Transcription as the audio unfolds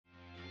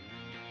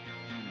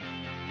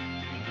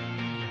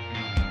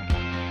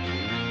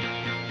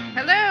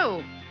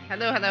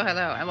Hello, hello,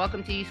 hello, and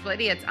welcome to Useful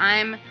Idiots.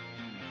 I'm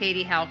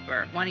Katie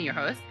Halper, one of your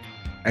hosts.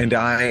 And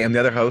I am the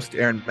other host,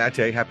 Aaron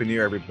Mate. Happy New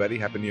Year, everybody.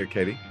 Happy New Year,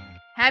 Katie.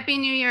 Happy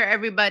New Year,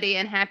 everybody,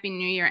 and Happy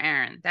New Year,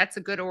 Aaron. That's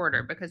a good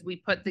order because we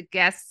put the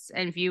guests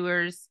and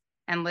viewers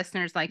and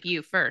listeners like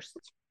you first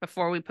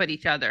before we put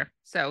each other.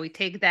 So we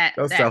take that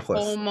So selfless.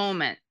 that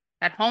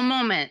whole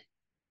moment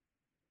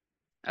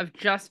of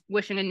just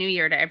wishing a new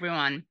year to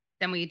everyone.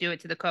 Then we do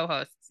it to the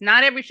co-hosts.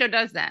 Not every show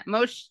does that.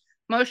 Most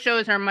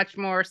shows are much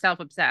more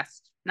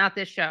self-obsessed. Not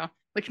this show,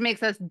 which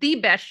makes us the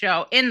best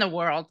show in the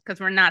world because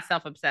we're not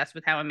self-obsessed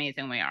with how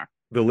amazing we are.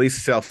 The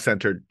least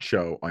self-centered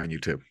show on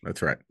YouTube.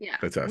 That's right. Yeah,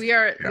 That's us. we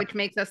are, Yeah. which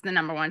makes us the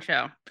number one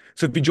show.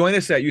 So if you join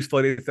us at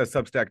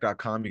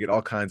usefulidiots.substack.com, you get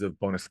all kinds of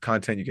bonus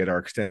content. You get our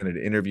extended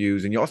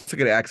interviews, and you also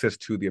get access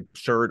to the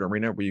Absurd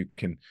Arena where you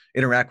can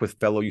interact with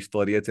fellow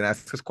Useful Idiots and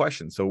ask us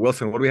questions. So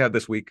Wilson, what do we have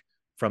this week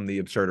from the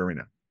Absurd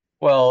Arena?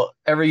 Well,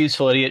 every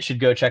useful idiot should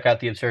go check out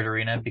the Absurd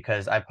Arena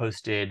because I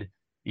posted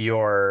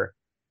your,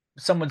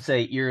 some would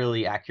say,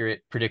 eerily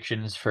accurate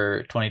predictions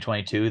for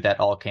 2022 that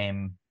all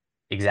came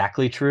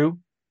exactly true.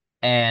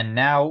 And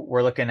now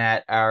we're looking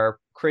at our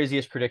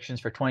craziest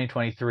predictions for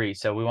 2023.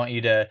 So we want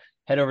you to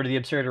head over to the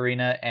Absurd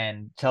Arena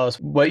and tell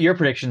us what your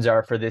predictions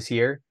are for this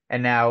year.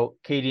 And now,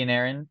 Katie and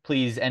Aaron,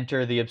 please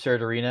enter the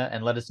Absurd Arena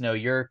and let us know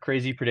your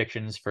crazy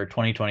predictions for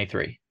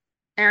 2023.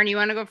 Aaron, you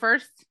want to go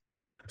first?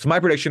 So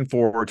my prediction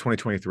for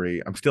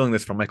 2023, I'm stealing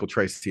this from Michael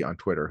Tracy on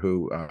Twitter,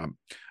 who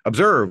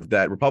observed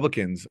that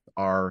Republicans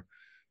are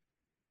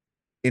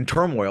in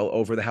turmoil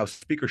over the House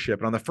speakership.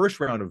 And on the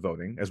first round of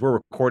voting, as we're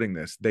recording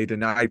this, they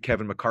denied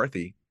Kevin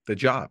McCarthy the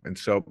job. And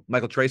so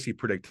Michael Tracy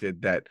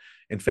predicted that,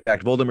 in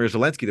fact, Volodymyr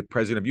Zelensky, the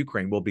president of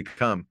Ukraine, will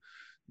become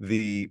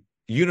the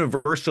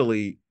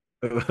universally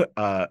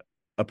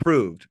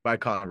approved by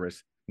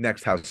Congress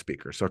next House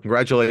Speaker. So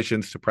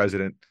congratulations to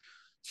President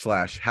 /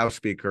 House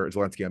Speaker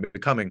Zelensky on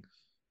becoming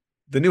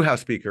the new House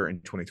Speaker in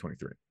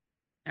 2023.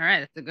 All right,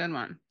 that's a good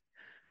one.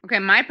 Okay,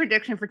 my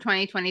prediction for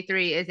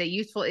 2023 is a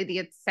useful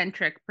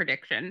idiot-centric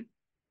prediction,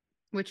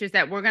 which is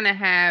that we're going to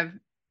have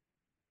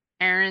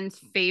Aaron's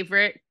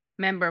favorite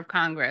member of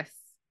Congress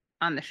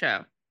on the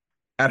show.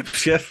 Adam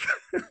Schiff?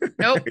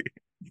 Nope.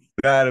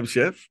 Adam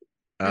Schiff?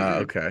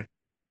 Okay.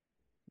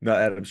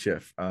 Not Adam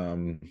Schiff. Are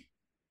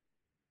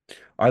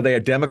they a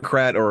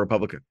Democrat or a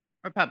Republican?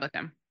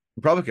 Republican.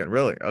 Republican,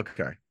 really?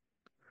 Okay.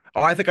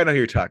 Oh, I think I know who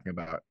you're talking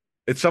about.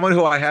 It's someone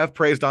who I have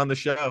praised on the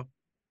show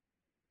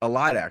a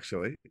lot,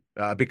 actually,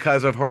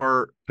 because of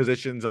her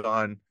positions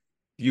on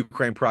the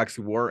Ukraine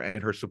proxy war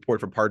and her support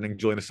for pardoning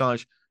Julian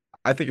Assange.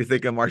 I think you're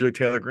thinking of Marjorie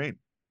Taylor Greene.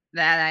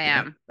 That I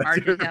am. Yeah.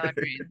 Marjorie Taylor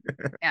Greene.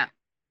 Yeah.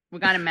 We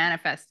got to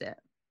manifest it.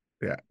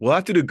 Yeah. We'll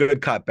have to do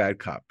good cop, bad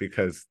cop,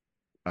 because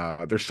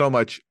there's so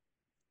much,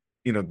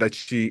 that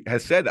she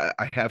has said.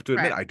 I have to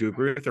admit, right. I do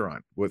agree with her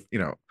on, with,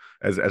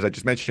 as I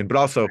just mentioned, but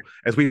also,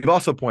 as we've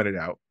also pointed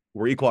out,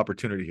 we're equal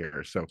opportunity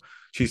here. So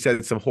she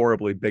said some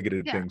horribly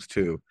bigoted things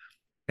too.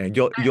 And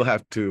you'll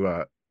have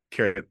to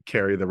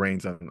carry the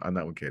reins on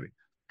that one, Katie.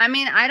 I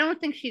mean, I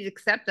don't think she'd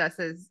accept us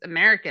as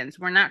Americans.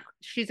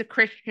 She's a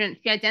Christian.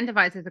 She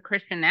identifies as a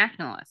Christian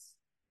nationalist.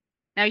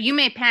 Now, you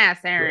may pass,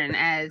 Aaron,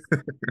 as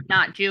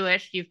not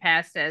Jewish. You've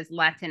passed as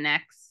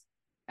Latinx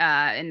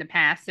in the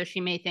past. So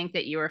she may think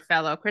that you're a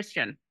fellow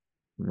Christian.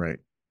 Right.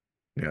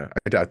 Yeah,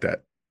 I doubt that.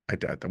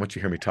 Once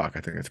you hear me talk,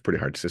 I think it's pretty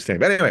hard to sustain.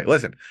 But anyway,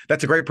 listen,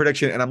 that's a great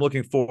prediction. And I'm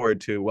looking forward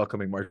to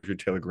welcoming Marjorie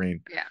Taylor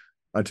Greene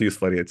onto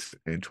Useful Idiots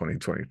in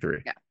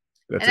 2023. Yeah.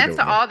 That's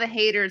to all the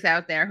haters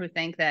out there who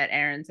think that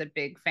Aaron's a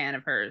big fan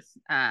of hers.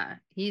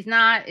 He's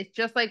not. It's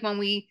just like when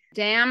we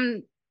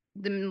damn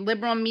the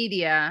liberal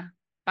media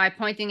by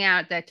pointing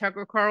out that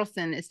Tucker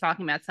Carlson is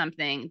talking about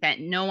something that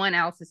no one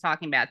else is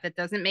talking about. That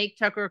doesn't make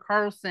Tucker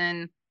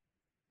Carlson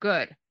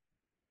good.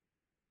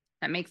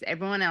 That makes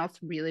everyone else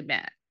really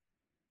bad.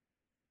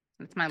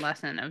 That's my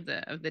lesson of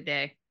the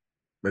day.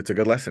 It's a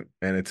good lesson,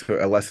 and it's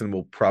a lesson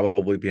we'll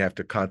probably have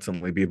to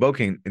constantly be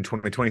evoking in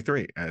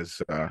 2023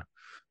 as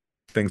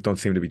things don't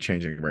seem to be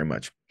changing very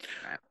much.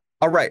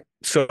 All right,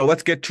 so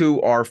let's get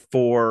to our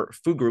 4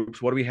 food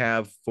groups. What do we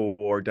have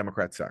for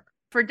Democrats Suck?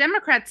 For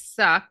Democrats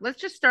Suck,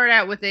 let's just start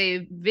out with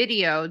a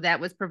video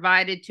that was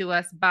provided to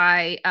us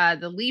by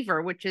The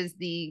Lever, which is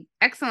the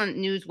excellent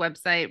news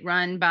website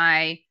run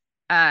by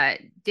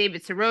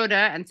David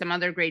Sirota and some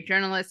other great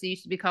journalists. It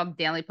used to be called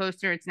Daily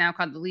Poster. It's now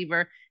called The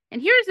Lever.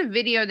 And here's a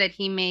video that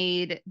he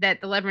made,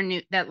 that Lever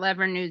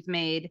News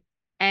made,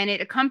 and it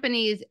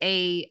accompanies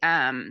a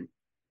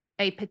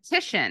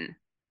petition,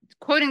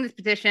 quoting this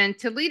petition: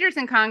 to leaders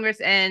in Congress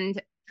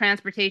and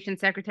Transportation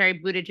Secretary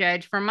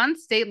Buttigieg, for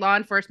months, state law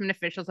enforcement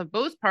officials of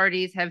both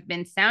parties have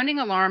been sounding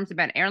alarms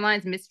about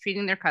airlines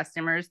mistreating their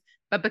customers.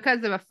 But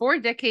because of a 4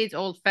 decades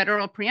old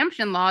federal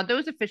preemption law,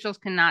 those officials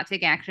cannot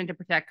take action to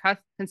protect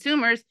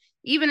consumers,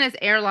 even as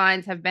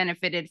airlines have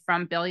benefited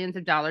from billions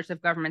of dollars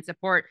of government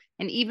support,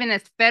 and even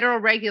as federal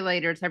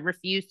regulators have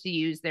refused to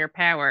use their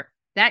power.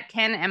 That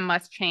can and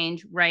must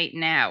change right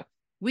now.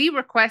 We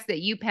request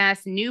that you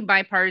pass new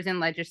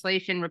bipartisan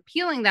legislation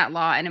repealing that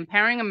law and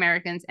empowering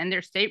Americans and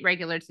their state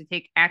regulators to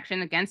take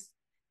action against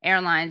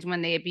airlines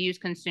when they abuse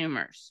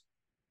consumers.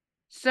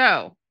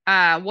 So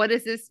what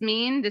does this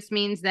mean? This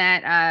means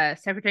that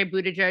Secretary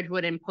Buttigieg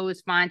would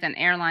impose fines on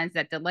airlines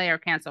that delay or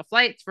cancel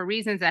flights for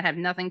reasons that have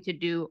nothing to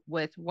do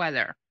with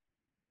weather.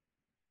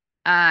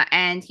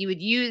 And he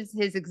would use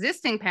his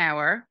existing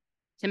power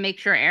to make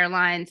sure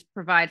airlines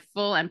provide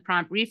full and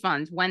prompt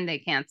refunds when they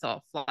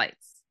cancel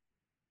flights.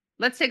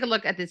 Let's take a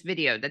look at this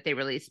video that they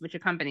released, which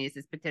accompanies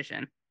this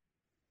petition.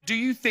 Do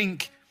you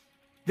think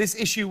this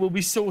issue will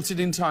be sorted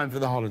in time for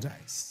the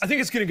holidays? I think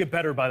it's going to get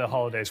better by the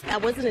holidays. I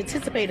wasn't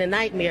anticipating a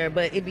nightmare,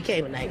 but it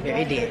became a nightmare.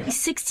 It did.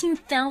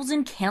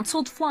 16,000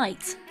 canceled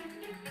flights.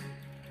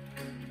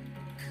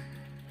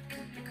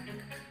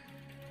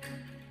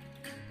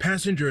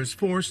 Passengers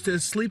forced to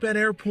sleep at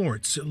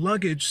airports,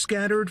 luggage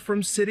scattered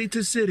from city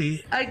to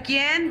city.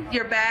 Again,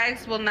 your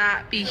bags will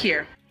not be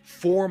here.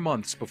 4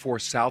 months before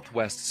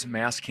Southwest's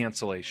mass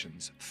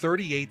cancellations,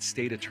 38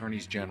 state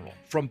attorneys general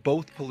from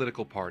both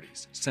political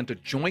parties sent a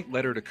joint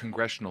letter to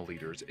congressional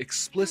leaders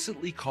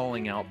explicitly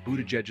calling out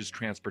Buttigieg's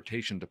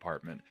transportation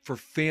department for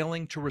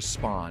failing to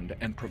respond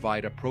and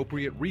provide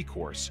appropriate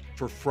recourse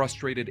for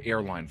frustrated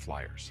airline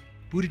flyers.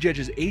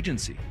 Buttigieg's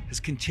agency has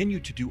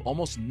continued to do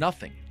almost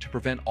nothing to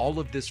prevent all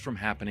of this from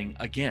happening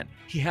again.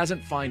 He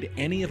hasn't fined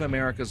any of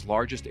America's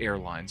largest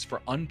airlines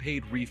for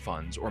unpaid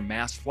refunds or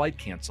mass flight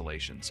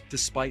cancellations,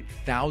 despite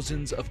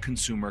thousands of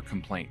consumer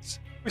complaints.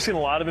 We've seen a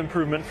lot of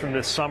improvement from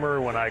this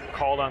summer when I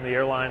called on the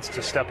airlines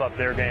to step up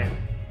their game.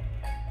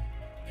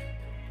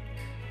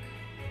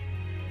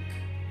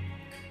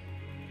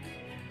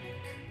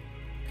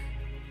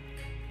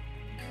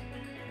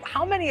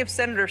 How many of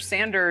Senator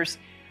Sanders'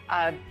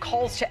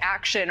 calls to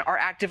action are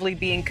actively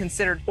being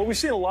considered? Well, we've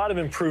seen a lot of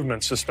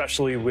improvements,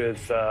 especially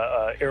with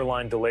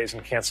airline delays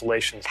and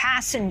cancellations.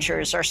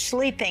 Passengers are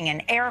sleeping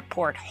in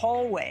airport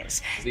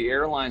hallways. The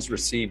airlines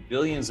received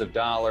billions of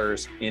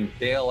dollars in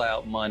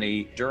bailout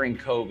money during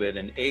COVID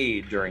and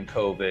aid during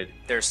COVID.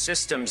 Their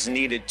systems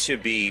needed to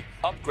be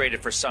upgraded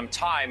for some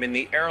time, and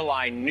the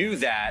airline knew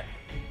that.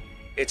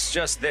 It's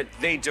just that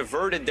they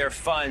diverted their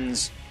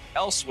funds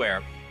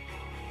elsewhere.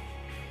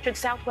 Should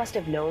Southwest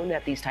have known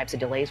that these types of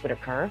delays would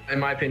occur?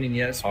 In my opinion,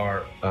 yes.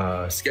 Our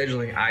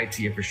scheduling IT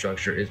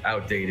infrastructure is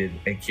outdated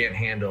and can't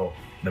handle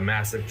the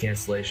massive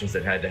cancellations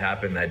that had to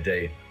happen that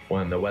day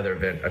when the weather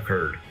event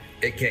occurred.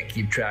 It can't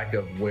keep track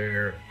of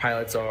where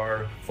pilots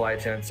are, flight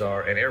attendants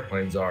are, and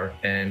airplanes are.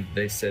 And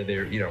they said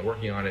they're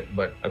working on it,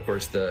 but of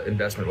course the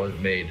investment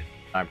wasn't made.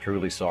 I'm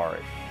truly sorry.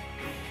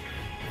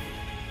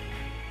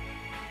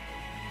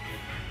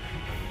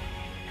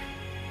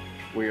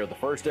 We are the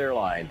first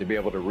airline to be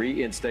able to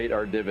reinstate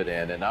our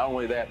dividend, and not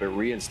only that, but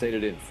reinstate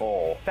it in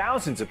full.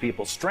 Thousands of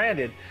people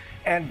stranded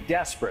and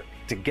desperate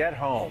to get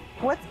home.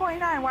 What's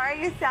going on? Why are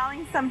you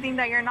selling something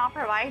that you're not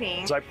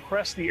providing? As I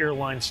press the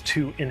airlines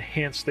to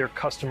enhance their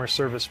customer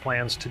service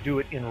plans, to do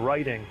it in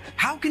writing.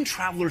 How can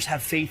travelers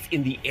have faith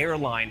in the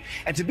airline?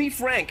 And to be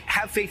frank,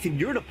 have faith in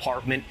your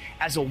department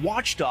as a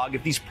watchdog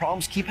if these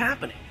problems keep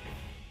happening?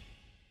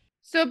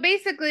 So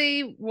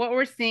basically, what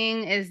we're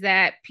seeing is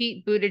that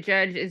Pete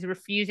Buttigieg is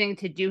refusing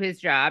to do his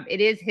job.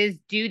 It is his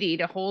duty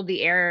to hold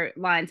the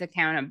airlines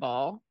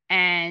accountable,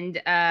 and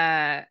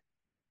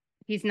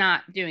he's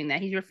not doing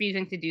that. He's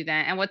refusing to do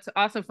that. And what's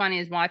also funny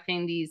is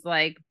watching these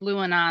like blue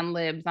and on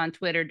libs on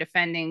Twitter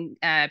defending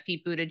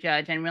Pete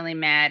Buttigieg and really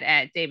mad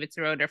at David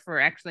Sirota for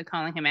actually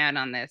calling him out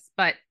on this.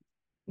 But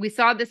we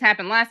saw this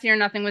happen last year.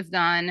 Nothing was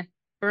done.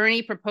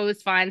 Bernie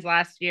proposed fines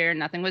last year.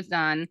 Nothing was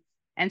done.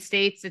 And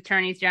states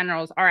attorneys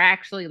generals are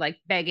actually like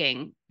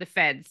begging the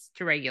feds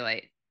to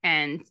regulate.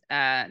 And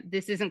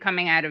this isn't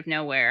coming out of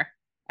nowhere.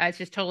 It's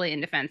just totally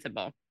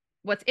indefensible.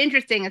 What's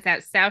interesting is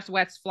that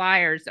Southwest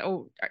flyers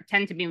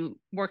tend to be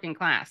working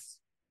class.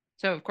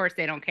 So, of course,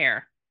 they don't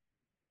care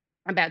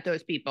about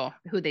those people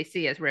who they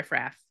see as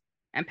riffraff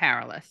and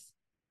powerless.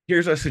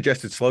 Here's a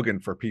suggested slogan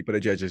for Pete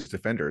Buttigieg's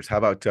defenders. How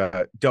about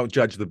don't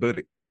judge the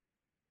booty?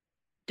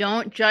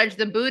 Don't judge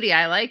the booty.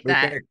 I like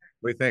that.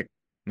 What do you think?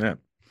 Yeah.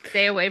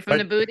 Stay away from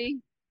the booty.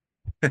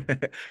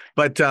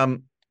 But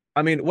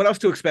I mean, what else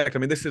to expect? I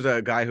mean, this is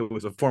a guy who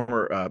was a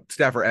former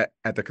staffer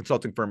at the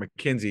consulting firm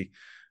McKinsey,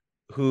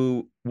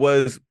 who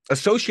was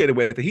associated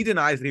with it. He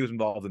denies that he was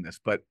involved in this,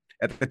 but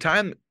at the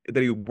time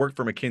that he worked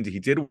for McKinsey, he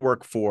did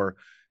work for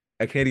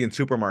a Canadian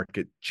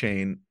supermarket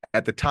chain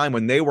at the time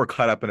when they were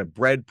caught up in a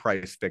bread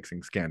price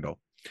fixing scandal.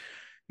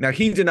 Now,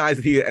 he denies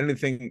that he had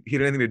anything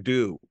to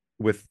do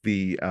with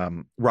the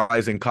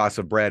rising costs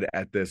of bread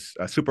at this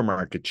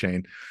supermarket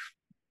chain.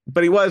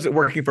 But he was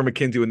working for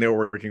McKinsey when they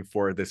were working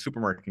for the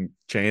supermarket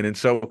chain. And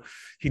so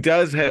he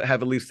does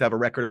have at least have a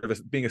record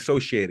of being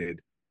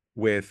associated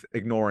with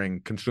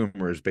ignoring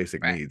consumers'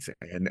 basic needs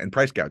and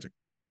price gouging.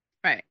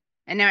 Right.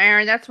 And now,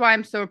 Aaron, that's why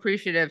I'm so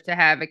appreciative to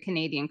have a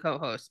Canadian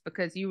co-host,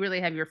 because you really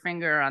have your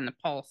finger on the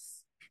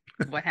pulse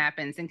of what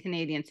happens in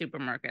Canadian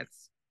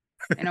supermarkets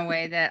in a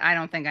way that I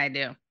don't think I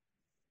do.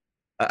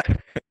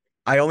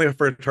 I only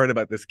first heard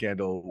about this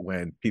scandal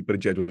when Pete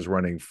Buttigieg was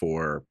running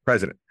for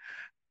president.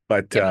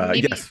 But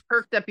maybe yes, it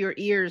perked up your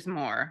ears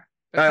more.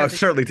 I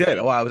certainly did.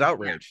 Oh, I was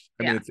outraged.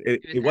 Yeah. I mean,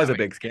 it was a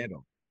big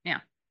scandal.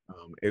 Yeah.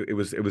 It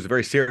was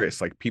very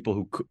serious. Like people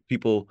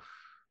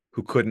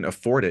who couldn't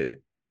afford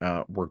it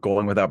were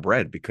going without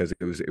bread because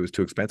it was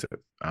too expensive.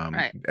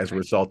 As a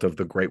result of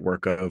the great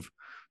work of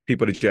Pete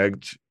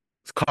Buttigieg's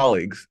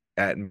colleagues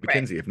at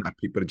McKinsey, if not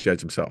Pete Buttigieg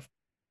himself.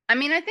 I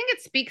mean, I think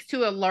it speaks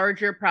to a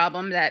larger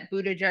problem that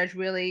Buttigieg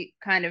really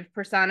kind of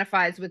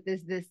personifies with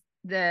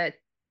the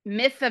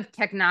myth of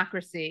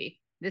technocracy,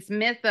 this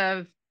myth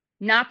of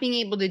not being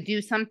able to do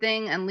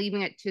something and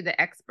leaving it to the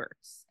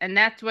experts. And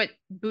that's what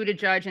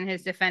Buttigieg and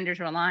his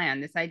defenders rely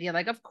on, this idea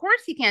like, of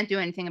course he can't do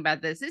anything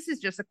about this. This is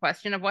just a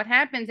question of what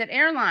happens at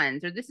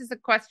airlines, or this is a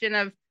question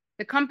of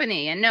the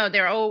company. And no,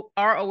 there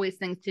are always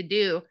things to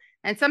do.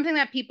 And something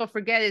that people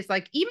forget is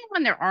like, even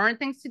when there aren't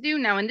things to do,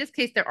 now in this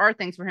case, there are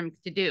things for him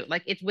to do.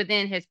 Like it's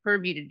within his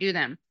purview to do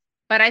them.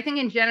 But I think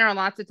in general,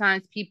 lots of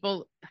times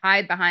people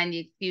hide behind the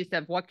excuse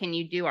of what can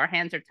you do? Our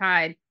hands are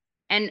tied.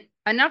 And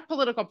enough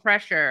political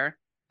pressure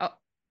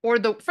or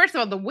first of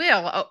all, the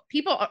will,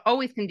 people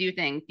always can do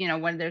things,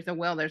 when there's a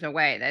will, there's a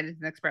way. That is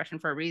an expression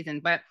for a reason.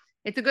 But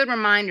it's a good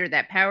reminder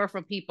that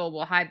powerful people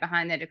will hide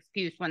behind that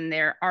excuse when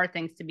there are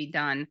things to be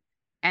done.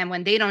 And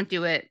when they don't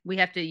do it, we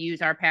have to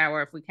use our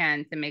power if we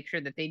can to make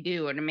sure that they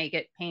do, or to make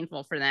it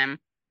painful for them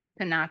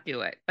to not do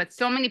it. But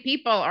so many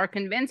people are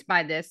convinced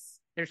by this,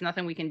 there's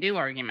nothing we can do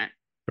argument.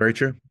 Very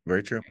true.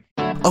 Very true.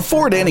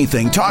 Afford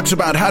Anything talks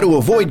about how to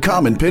avoid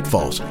common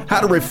pitfalls, how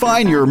to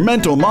refine your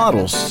mental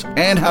models,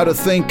 and how to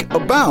think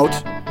about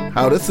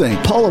how to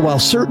think. Paula, while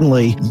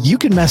certainly you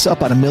can mess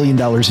up on $1 million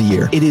a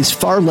year, it is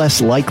far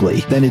less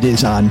likely than it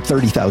is on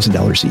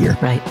 $30,000 a year.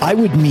 Right. I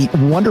would meet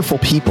wonderful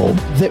people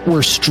that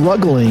were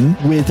struggling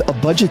with a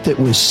budget that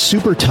was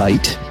super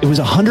tight. It was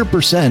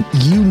 100%.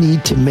 You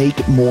need to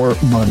make more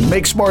money.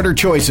 Make smarter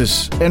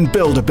choices and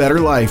build a better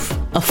life.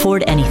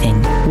 Afford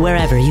Anything,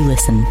 wherever you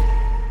listen.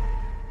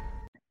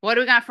 What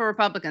do we got for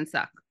Republican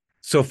Suck?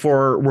 So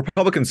for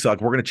Republican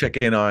Suck, we're going to check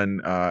in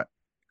on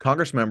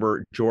Congress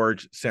member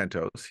George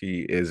Santos.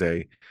 He is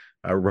a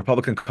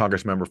Republican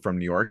Congress member from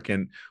New York.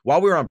 And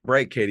while we were on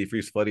break, Katie, for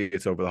Useful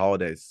Idiots over the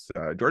holidays,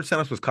 George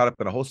Santos was caught up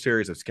in a whole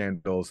series of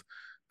scandals,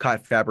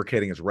 caught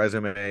fabricating his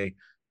resume,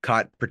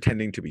 caught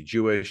pretending to be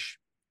Jewish,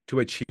 to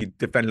which he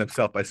defended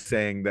himself by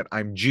saying that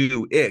I'm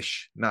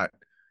Jew-ish, not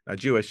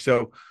Jewish.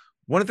 So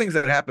one of the things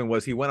that happened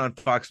was he went on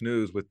Fox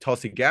News with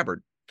Tulsi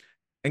Gabbard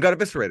and got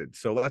eviscerated.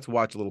 So let's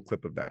watch a little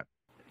clip of that.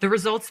 The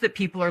results that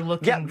people are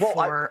looking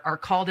for are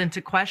called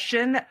into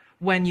question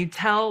when you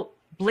tell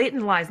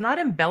blatant lies, not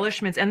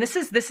embellishments. And this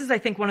is, I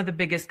think, one of the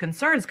biggest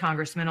concerns,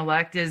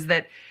 Congressman-elect, is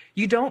that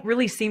you don't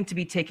really seem to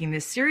be taking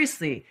this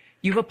seriously.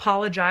 You've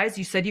apologized.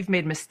 You said you've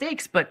made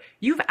mistakes, but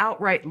you've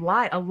outright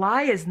lied. A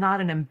lie is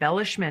not an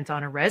embellishment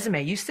on a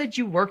resume. You said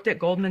you worked at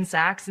Goldman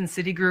Sachs and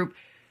Citigroup,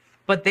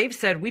 but they've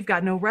said, we've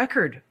got no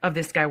record of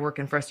this guy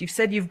working for us. You've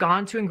said you've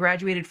gone to and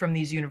graduated from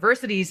these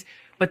universities,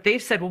 but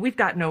they've said, well, we've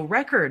got no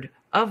record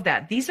of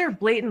that. These are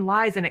blatant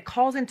lies, and it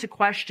calls into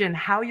question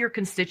how your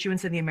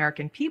constituents and the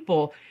American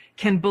people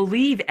can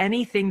believe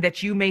anything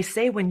that you may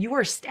say when you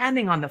are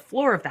standing on the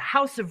floor of the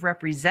House of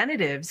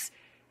Representatives,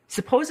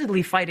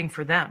 supposedly fighting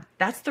for them.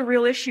 That's the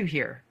real issue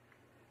here.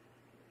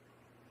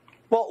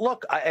 Well,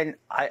 look, I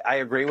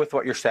agree with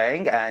what you're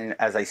saying, and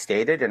as I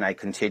stated, and I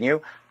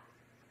continue,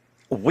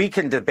 we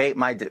can debate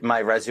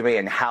my resume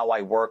and how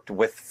I worked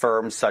with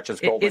firms such as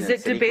Goldman. Is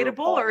it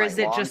debatable, or is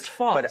it just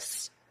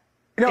false?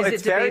 No, is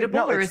it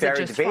debatable, or is it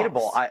just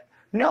debatable. False?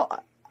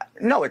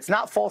 No, it's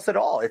not false at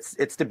all.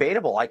 It's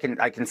debatable. I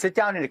can sit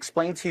down and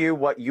explain to you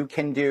what you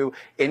can do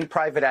in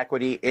private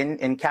equity,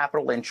 in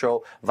capital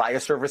intro, via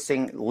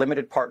servicing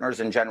limited partners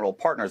and general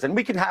partners. And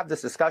we can have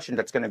this discussion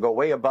that's going to go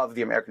way above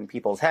the American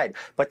people's head.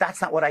 But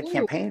that's not what I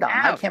campaigned on.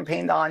 I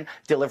campaigned on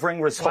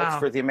delivering results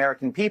for the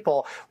American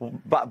people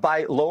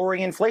by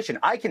lowering inflation.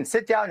 I can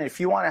sit down, and if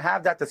you want to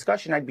have that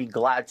discussion, I'd be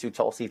glad to,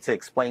 Tulsi, to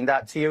explain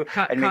that to you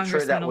and make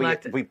sure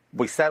that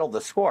we settle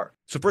the score.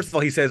 So first of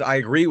all, he says, I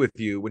agree with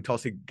you when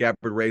Tulsi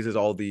Gabbard raises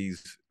all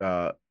these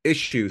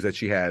issues that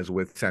she has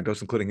with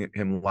Santos, including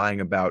him lying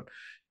about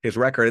his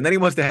record. And then he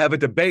wants to have a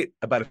debate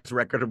about his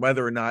record and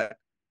whether or not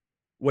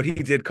what he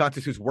did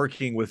constitutes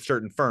working with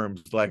certain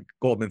firms like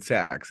Goldman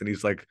Sachs. And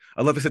he's like,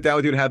 I'd love to sit down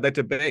with you and have that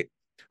debate.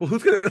 Well,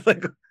 who's going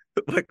to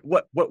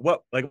what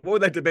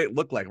would that debate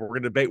look like? We're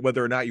going to debate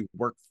whether or not you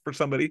work for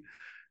somebody.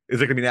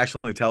 Is it going to be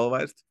nationally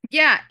televised?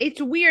 Yeah,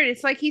 it's weird.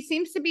 It's like he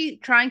seems to be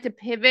trying to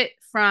pivot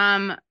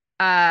from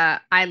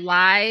I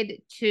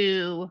lied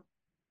to,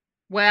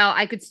 well,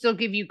 I could still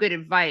give you good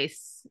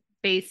advice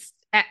based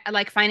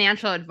like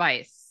financial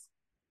advice,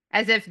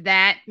 as if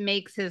that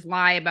makes his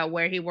lie about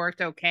where he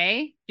worked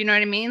okay. Do you know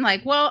what I mean?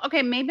 Like, well,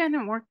 okay, maybe I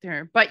didn't work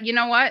there, but you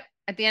know what?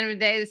 At the end of the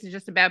day, this is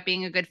just about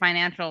being a good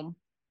financial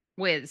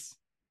whiz.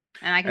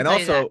 And I can tell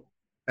you that.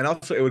 And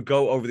also, it would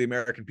go over the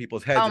American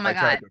people's heads if I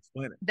tried to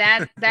explain it.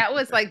 That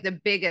was like the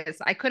biggest.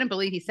 I couldn't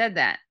believe he said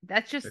that.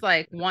 That's just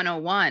like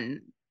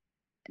 101.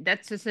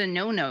 That's just a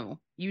no-no.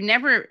 You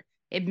never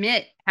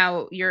admit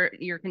how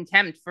your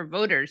contempt for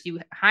voters. You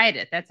hide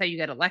it. That's how you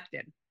get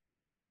elected.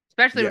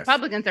 Especially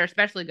Republicans are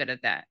especially good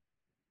at that.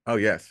 Oh,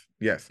 yes.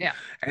 Yes. Yeah.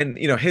 And,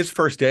 his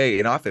first day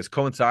in office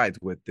coincides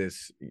with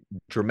this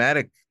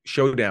dramatic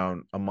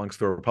showdown amongst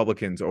the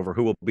Republicans over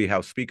who will be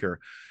House Speaker.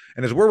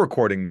 And as we're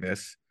recording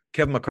this,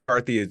 Kevin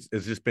McCarthy has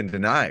just been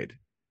denied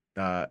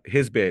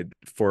his bid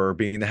for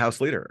being the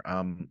House leader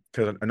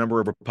because a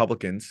number of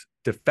Republicans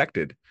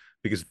defected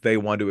because they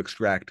want to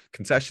extract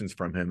concessions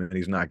from him, and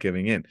he's not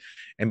giving in.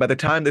 And by the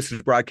time this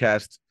is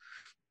broadcast,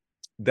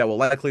 that will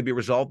likely be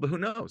resolved, but who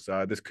knows?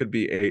 This could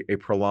be a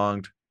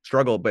prolonged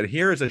struggle. But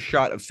here is a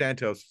shot of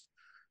Santos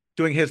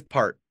doing his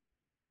part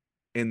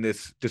in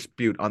this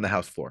dispute on the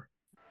House floor.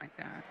 Oh my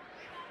God.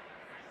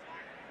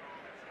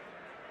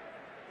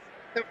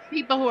 The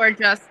people who are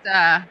just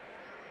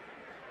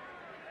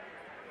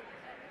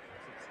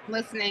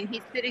listening,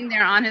 he's sitting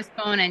there on his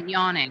phone and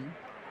yawning.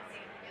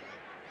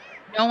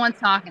 No one's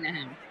talking to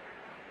him.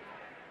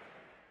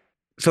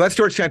 So that's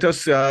George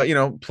Santos,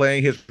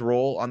 playing his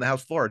role on the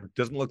House floor. It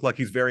doesn't look like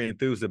he's very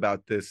enthused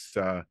about this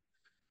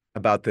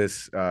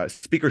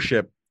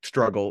speakership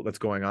struggle that's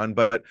going on.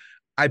 But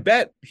I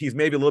bet he's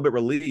maybe a little bit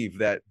relieved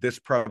that this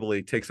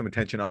probably takes some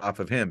attention off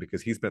of him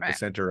because he's been at the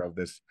center of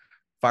this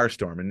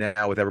firestorm. And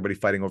now with everybody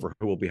fighting over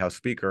who will be House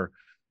Speaker,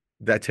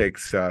 that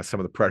takes some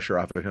of the pressure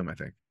off of him, I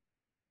think.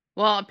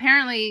 Well,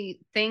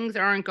 apparently things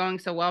aren't going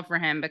so well for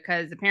him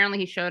because apparently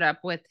he showed up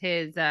with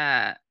his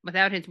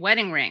without his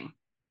wedding ring,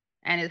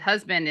 and his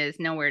husband is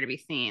nowhere to be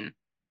seen.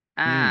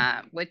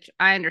 Which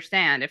I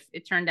understand. If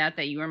it turned out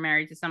that you were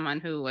married to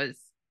someone who was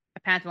a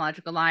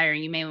pathological liar,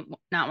 you may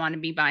not want to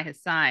be by his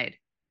side.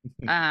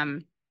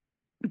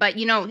 But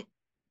to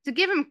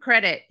give him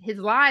credit, his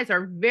lies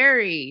are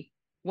very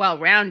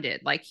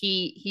well-rounded. Like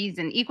he's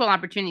an equal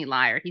opportunity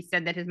liar. He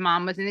said that his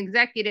mom was an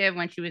executive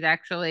when she was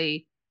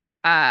actually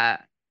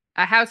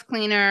a house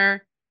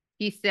cleaner.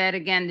 He said,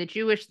 again, the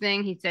Jewish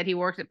thing. He said he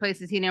worked at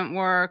places he didn't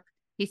work.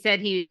 He said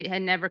he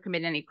had never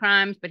committed any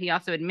crimes, but he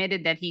also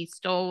admitted that he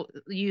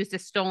used a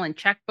stolen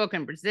checkbook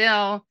in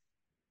Brazil.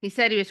 He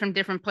said he was from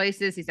different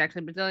places. He's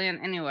actually Brazilian.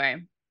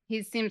 Anyway,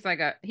 he seems like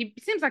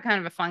kind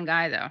of a fun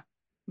guy, though.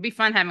 It'd be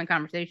fun having a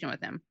conversation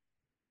with him.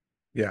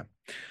 Yeah.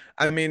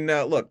 I mean,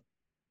 look,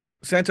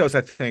 Santos,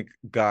 I think,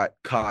 got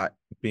caught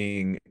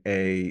being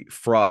a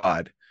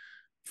fraud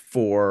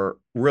for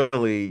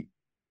really,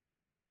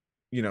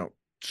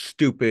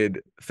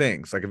 stupid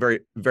things, like a very,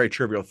 very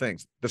trivial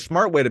things. The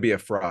smart way to be a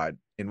fraud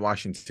in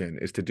Washington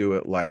is to do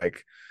it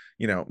like,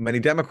 many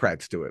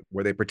Democrats do it,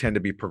 where they pretend to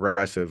be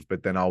progressive,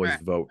 but then always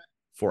vote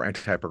for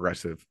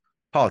anti-progressive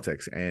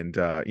politics. And,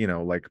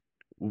 like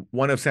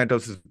one of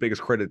Santos's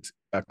biggest critics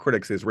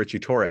is Richie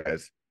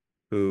Torres,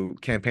 who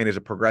campaigned as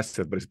a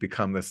progressive, but has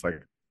become this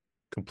like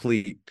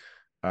complete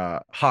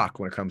hawk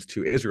when it comes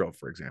to Israel,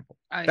 for example.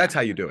 That's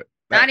how you do it.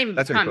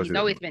 He's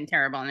always been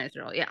terrible in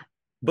Israel. Yeah.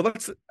 But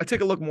let's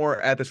take a look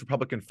more at this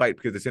Republican fight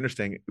because it's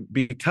interesting.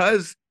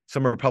 Because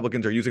some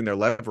Republicans are using their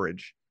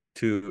leverage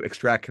to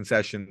extract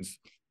concessions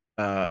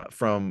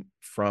from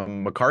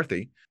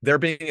McCarthy, they're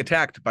being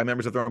attacked by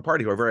members of their own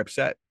party who are very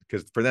upset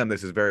because for them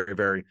this is very,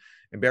 very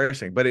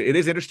embarrassing. But it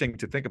is interesting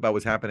to think about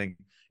what's happening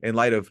in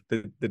light of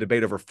the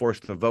debate over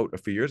forced the vote a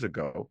few years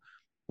ago,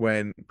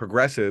 when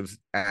progressives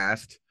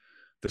asked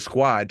the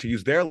squad to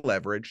use their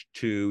leverage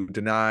to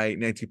deny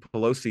Nancy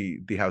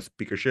Pelosi the House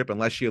speakership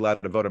unless she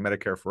allowed to vote on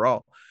Medicare for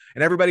all.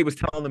 And everybody was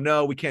telling them,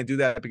 no, we can't do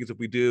that because if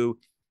we do,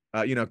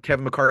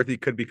 Kevin McCarthy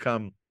could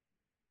become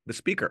the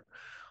speaker.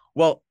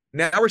 Well,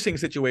 now we're seeing a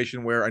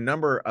situation where a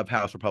number of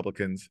House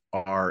Republicans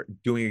are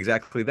doing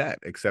exactly that,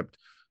 except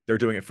they're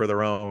doing it for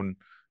their own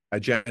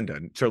agenda,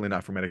 and certainly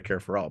not for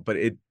Medicare for all. But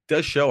it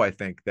does show, I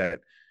think,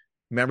 that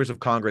members of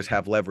Congress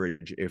have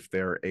leverage if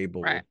they're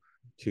able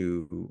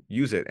to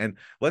use it. And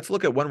let's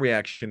look at one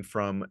reaction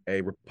from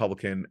a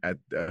Republican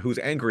who's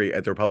angry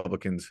at the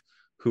Republicans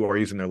who are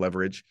using their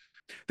leverage.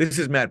 This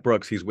is Matt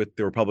Brooks. He's with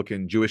the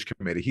Republican Jewish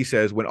Committee. He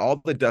says, when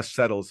all the dust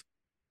settles,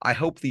 I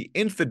hope the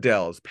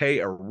infidels pay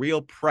a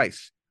real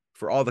price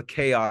for all the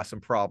chaos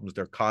and problems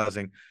they're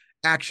causing.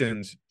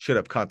 Actions should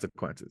have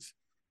consequences.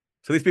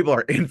 So these people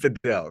are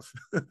infidels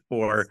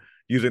for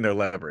using their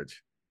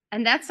leverage.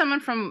 And that's someone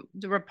from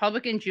the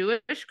Republican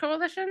Jewish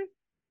coalition?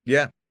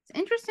 Yeah. It's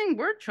interesting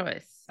word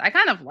choice. I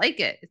kind of like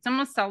it. It's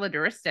almost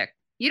solidaristic.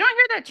 You don't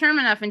hear that term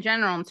enough in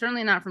general, and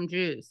certainly not from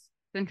Jews.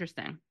 It's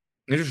interesting.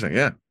 Interesting,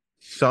 yeah.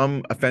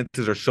 Some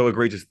offenses are so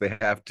egregious they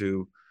have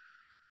to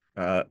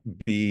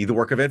be the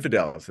work of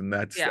infidels, and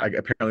that's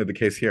apparently the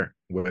case here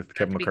with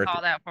Kevin McCarthy. Be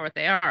called out for what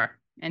they are,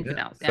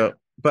 infidels. Yeah. So,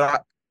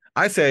 but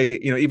I say,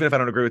 even if I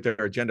don't agree with their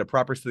agenda,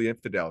 props to the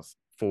infidels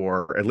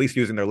for at least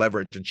using their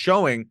leverage and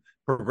showing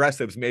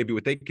progressives maybe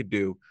what they could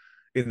do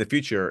in the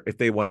future if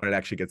they wanted to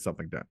actually get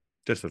something done.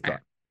 Just a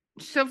thought.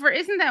 So for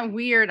Isn't That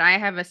Weird, I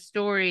have a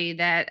story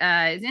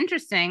that is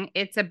interesting.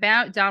 It's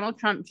about Donald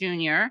Trump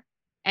Jr.,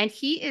 and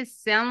he is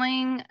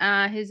selling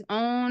his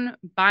own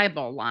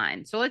Bible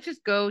line. So let's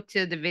just go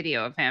to the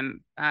video of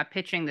him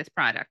pitching this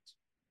product.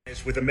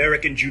 With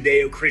American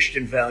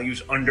Judeo-Christian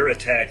values under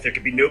attack, there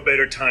could be no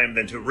better time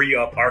than to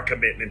re-up our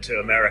commitment to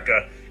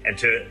America and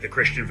to the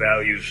Christian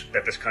values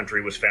that this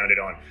country was founded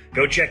on.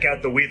 Go check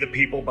out the We the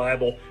People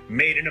Bible,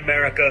 made in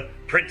America,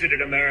 printed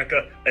in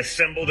America,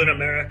 assembled in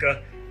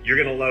America.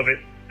 You're going to love it,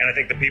 and I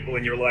think the people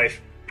in your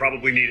life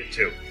probably need it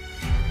too.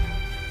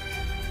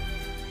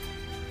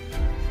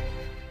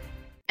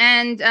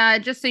 And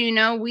just so you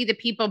know, We the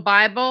People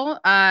Bible,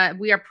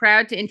 we are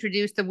proud to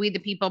introduce the We the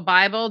People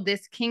Bible.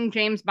 This King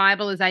James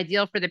Bible is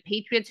ideal for the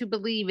patriots who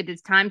believe it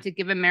is time to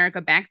give America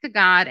back to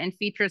God and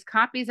features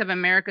copies of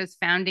America's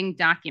founding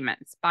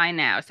documents by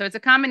now. So it's a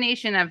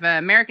combination of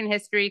American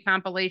history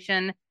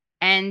compilation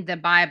and the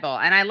Bible.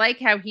 And I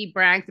like how he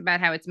brags about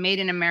how it's made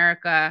in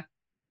America,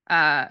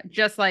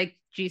 just like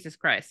Jesus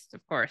Christ,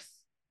 of course,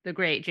 the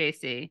great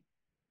JC,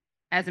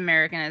 as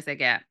American as they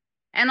get.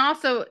 And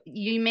also,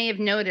 you may have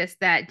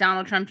noticed that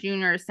Donald Trump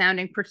Jr. is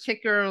sounding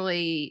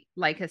particularly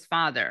like his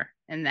father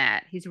in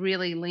that he's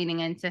really leaning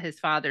into his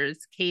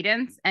father's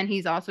cadence, and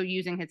he's also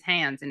using his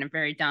hands in a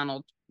very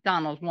Donald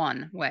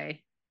one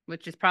way,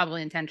 which is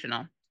probably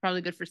intentional. It's probably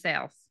good for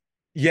sales.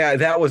 Yeah,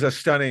 that was a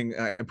stunning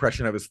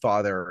impression of his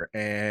father.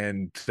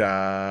 And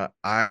I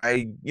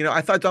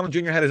thought Donald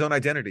Jr. had his own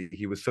identity.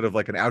 He was sort of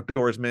like an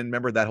outdoorsman.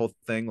 Remember that whole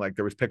thing? Like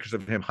there was pictures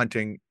of him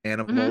hunting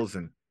animals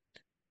and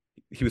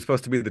he was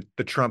supposed to be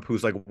the Trump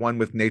who's like one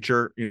with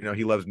nature. You know,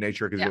 he loves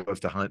nature because he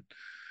loves to hunt.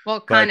 Well,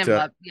 kind of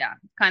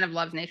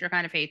loves nature,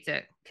 kind of hates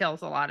it,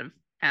 kills a lot of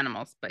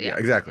animals. But yeah,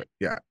 exactly.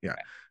 Yeah. Right.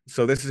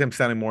 So this is him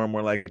sounding more and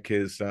more like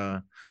his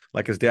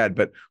dad.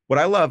 But what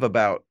I love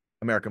about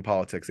American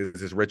politics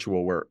is this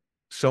ritual where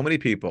so many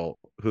people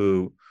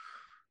who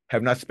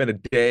have not spent a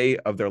day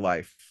of their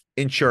life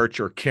in church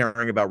or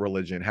caring about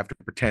religion have to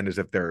pretend as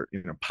if they're,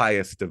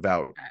 pious,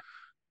 devout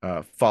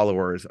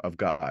followers of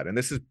God. And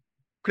this has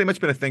pretty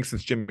much been a thing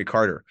since Jimmy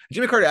Carter.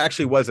 Jimmy Carter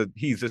actually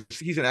he's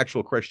an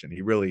actual Christian.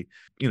 He really,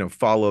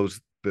 follows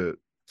the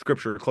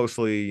scripture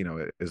closely,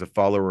 is a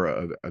follower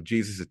of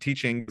Jesus'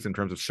 teachings in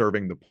terms of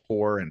serving the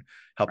poor and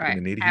helping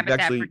the needy.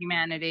 Habitat for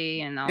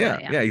Humanity and all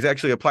that. Yeah, he's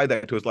actually applied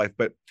that to his life.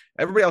 But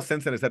everybody else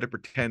since then has had to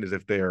pretend as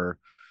if they're,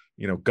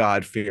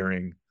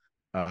 God-fearing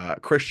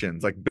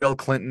Christians. Like Bill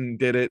Clinton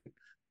did it.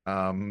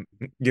 Whereas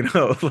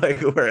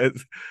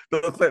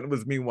Bill Clinton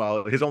was,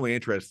 meanwhile, his only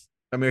interest,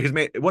 one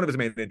of his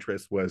main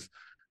interests was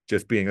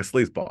just being a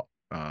sleazeball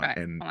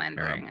and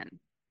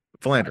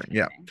philandering.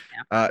 Yeah.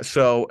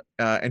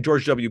 And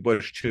George W.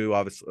 Bush too,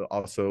 obviously,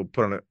 also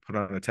put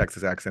on a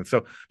Texas accent.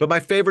 So, but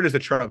my favorite is the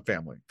Trump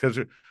family because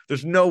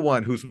there's no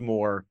one who's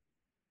more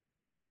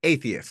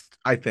atheist,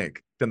 I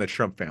think, than the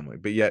Trump family.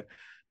 But yet,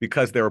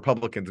 because they're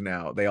Republicans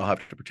now, they all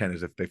have to pretend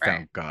as if they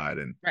found God.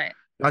 And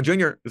Don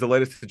Jr. is the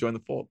latest to join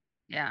the fold.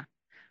 Yeah.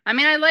 I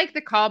mean, I like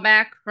the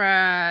callback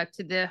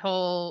to the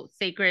whole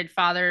sacred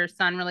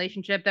father-son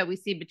relationship that we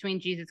see between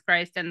Jesus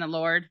Christ and the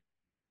Lord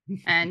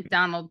and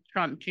Donald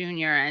Trump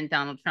Jr. and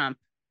Donald Trump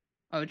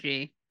OG.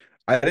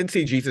 I didn't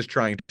see Jesus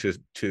trying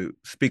to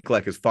speak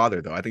like his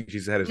father, though. I think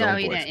Jesus had his own voice. No,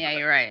 he didn't. Yeah,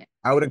 you're right.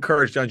 I would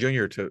encourage John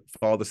Jr. to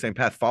follow the same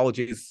path. Follow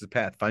Jesus'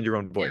 path. Find your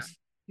own voice.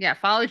 Yeah,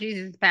 follow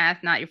Jesus' path,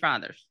 not your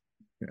father's.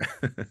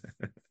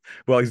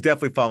 Well, he's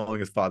definitely following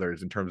his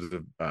father's in terms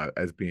of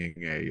as being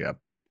a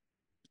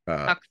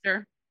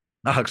huckster.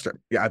 A huckster.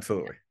 Yeah,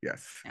 absolutely.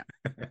 Yes. Yeah.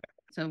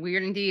 So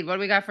weird indeed. What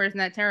do we got for Isn't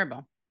That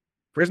Terrible?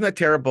 For Isn't That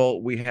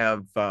Terrible, we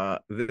have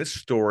this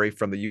story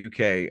from the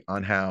UK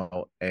on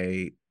how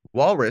a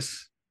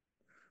walrus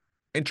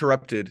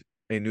interrupted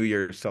a New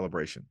Year's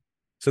celebration.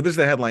 So this is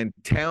the headline: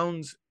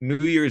 Town's New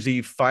Year's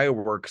Eve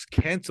fireworks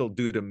canceled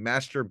due to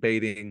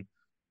masturbating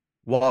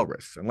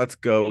walrus. And let's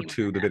go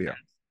to the video.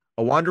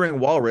 A wandering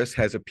walrus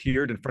has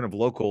appeared in front of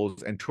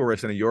locals and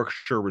tourists in a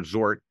Yorkshire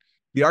resort.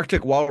 The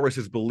Arctic walrus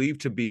is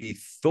believed to be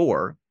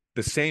Thor,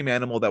 the same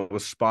animal that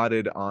was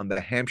spotted on the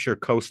Hampshire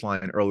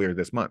coastline earlier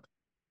this month.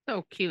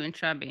 So cute and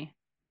chubby.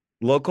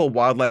 Local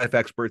wildlife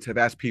experts have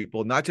asked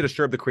people not to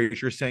disturb the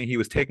creature, saying he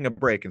was taking a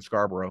break in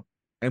Scarborough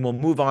and will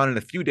move on in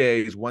a few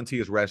days once he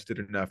is rested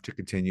enough to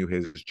continue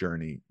his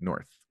journey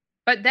north.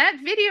 But that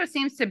video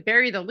seems to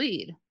bury the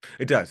lead.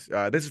 It does.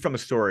 This is from a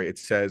story. It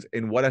says,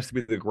 in what has to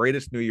be the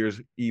greatest New Year's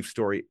Eve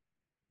story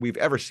we've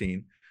ever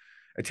seen,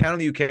 a town in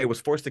the UK was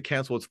forced to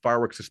cancel its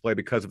fireworks display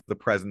because of the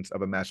presence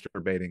of a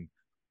masturbating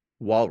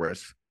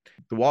walrus.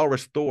 The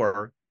walrus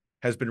Thor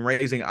has been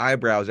raising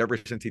eyebrows ever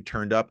since he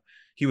turned up.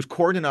 He was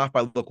cordoned off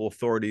by local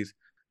authorities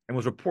and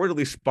was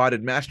reportedly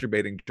spotted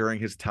masturbating during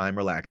his time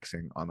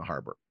relaxing on the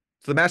harbor.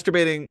 So the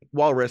masturbating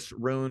walrus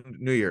ruined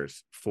New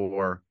Year's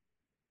for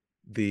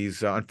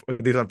these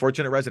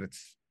unfortunate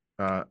residents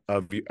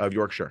of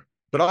Yorkshire,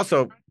 but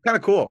also kind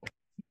of cool.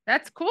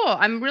 That's cool.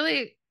 I'm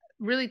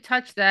really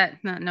touched that,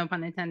 no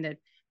pun intended,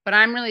 but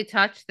I'm really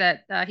touched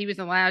that he was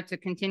allowed to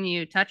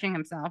continue touching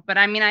himself. But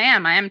I mean, I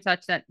am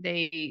touched that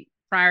they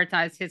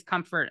prioritize his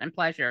comfort and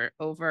pleasure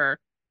over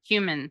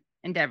human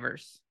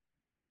endeavors.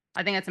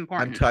 I think that's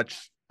important.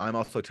 I'm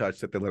also touched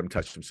that they let him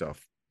touch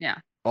himself. Yeah.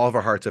 All of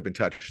our hearts have been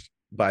touched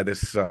by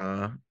this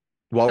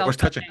walrus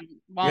touching.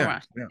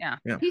 Walrus.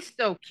 Yeah. He's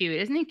so cute.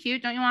 Isn't he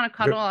cute? Don't you want to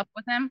cuddle up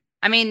with him?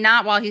 I mean,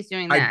 not while he's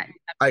doing that.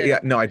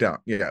 No, I don't.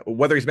 Yeah,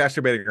 whether he's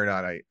masturbating or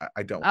not,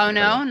 I don't. Oh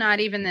no, not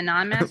even the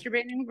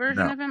non-masturbating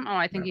version No. of him. Oh,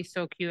 I think he's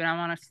so cute. I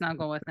want to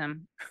snuggle with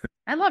him.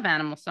 I love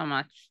animals so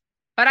much,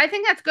 but I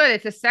think that's good.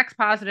 It's a sex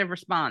positive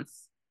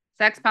response.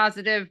 Sex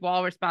positive,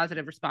 walrus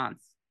positive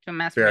response to a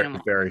masturbating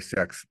walrus. Very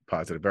sex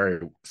positive,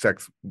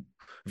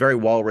 very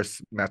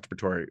walrus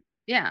masturbatory.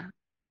 Yeah.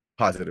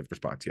 Positive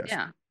response. Yes.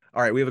 Yeah.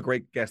 All right, we have a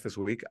great guest this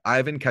week.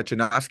 Ivan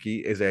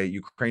Kachanovsky is a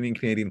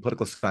Ukrainian-Canadian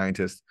political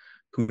scientist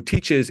who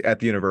teaches at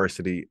the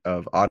University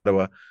of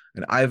Ottawa.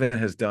 And Ivan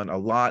has done a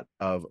lot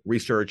of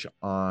research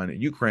on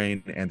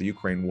Ukraine and the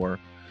Ukraine war.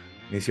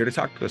 And he's here to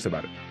talk to us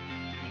about it.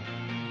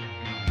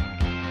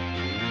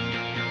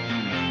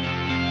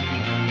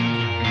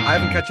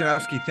 Ivan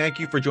Kachanovsky, thank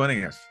you for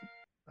joining us.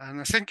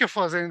 And thank you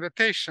for the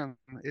invitation.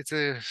 It's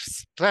a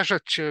pleasure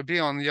to be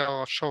on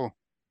your show.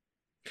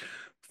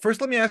 First,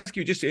 let me ask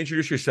you just to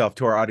introduce yourself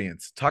to our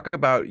audience. Talk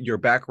about your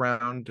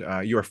background.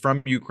 You are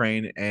from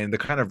Ukraine and the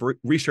kind of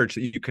research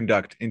that you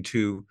conduct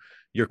into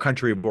your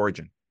country of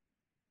origin.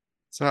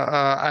 So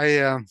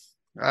I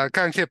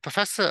currently a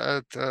professor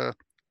at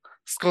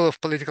School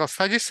of Political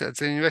Studies at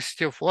the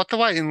University of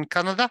Ottawa in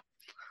Canada.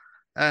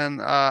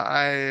 And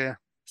I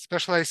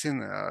specialize in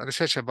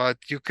research about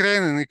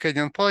Ukraine and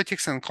Ukrainian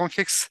politics and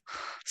conflicts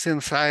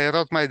since I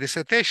wrote my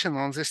dissertation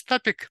on this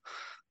topic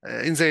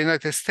in the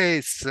United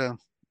States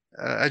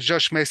at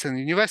George Mason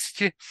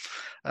University.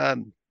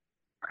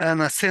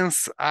 And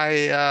since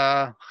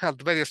I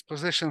held various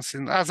positions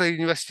in other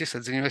universities,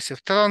 at the University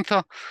of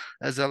Toronto,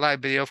 at the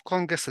Library of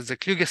Congress, at the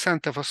Kluge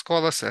Center for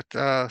Scholars,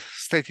 at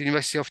State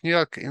University of New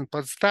York in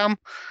Potsdam,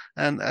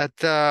 and at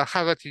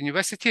Harvard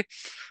University,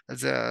 at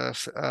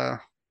the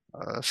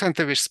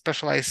center which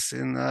specializes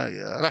in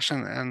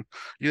Russian and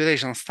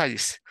Eurasian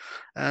studies.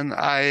 And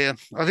I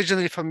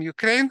originally from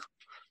Ukraine,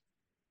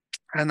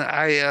 and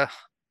I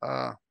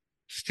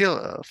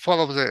still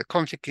follow the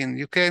conflict in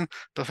Ukraine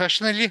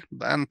professionally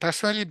and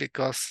personally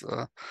because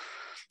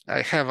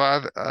I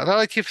have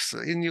relatives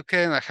in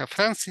Ukraine, I have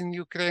friends in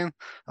Ukraine,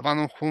 one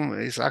of whom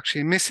is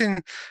actually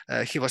missing.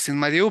 He was in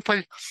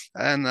Mariupol,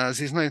 and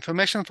there's no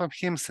information from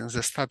him since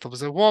the start of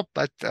the war.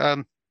 But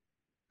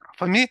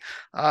for me,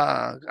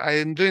 I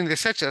am doing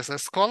research as a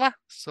scholar,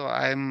 so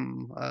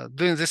I'm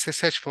doing this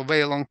research for a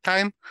very long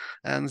time,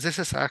 and this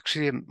is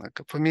actually,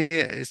 for me,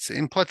 it's an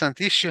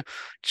important issue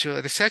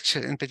to research,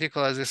 in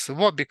particular this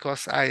war,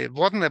 because I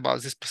warned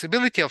about this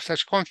possibility of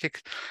such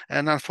conflict,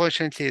 and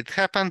unfortunately it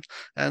happened,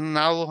 and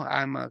now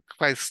I'm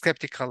quite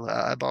skeptical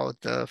about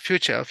the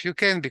future of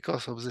Ukraine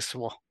because of this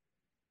war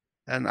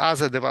and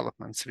other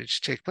developments which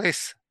take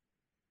place.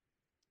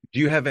 Do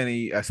you have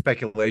any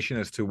speculation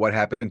as to what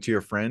happened to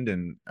your friend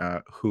and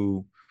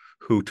who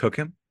took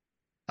him?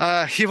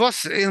 He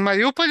was in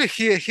Mariupol.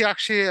 He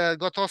actually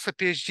got also a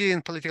PhD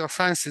in political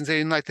science in the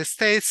United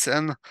States,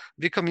 and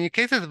we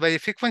communicated very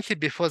frequently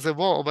before the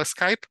war over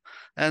Skype.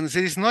 And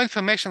there is no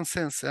information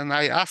since. And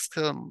I asked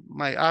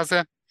my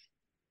other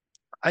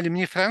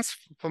alumni friends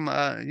from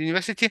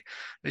university,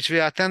 which we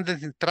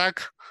attended in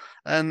Prague,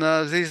 and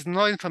there is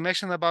no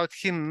information about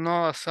him.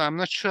 No, so I'm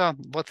not sure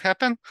what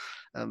happened.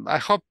 I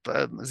hope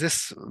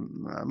this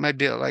might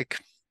be like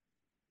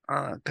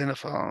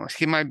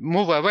he might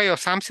move away or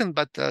something,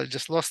 but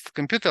just lost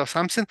computer or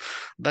something.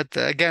 But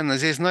again,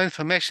 there is no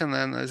information,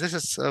 and this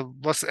is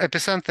was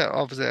epicenter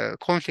of the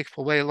conflict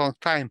for a very long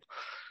time.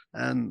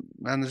 And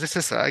this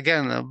is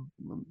again,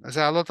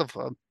 there are a lot of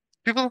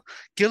people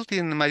killed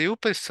in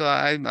Mariupol, so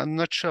I'm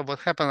not sure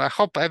what happened. I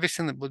hope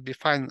everything would be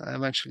fine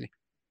eventually.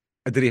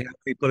 Did he have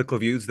any political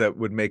views that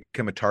would make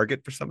him a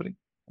target for somebody?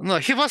 No,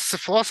 he was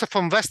also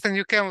from Western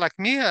Ukraine like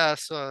me.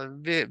 So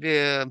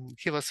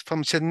he was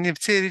from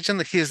Chernivtsi region.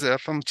 He's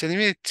from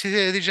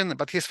Chernivtsi region,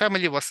 but his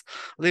family was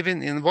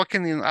working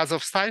in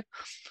Azovstal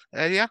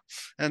area,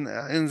 and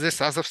in this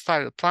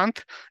Azovstal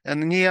plant,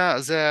 and near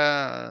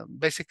the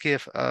basically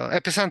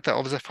epicenter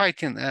of the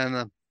fighting.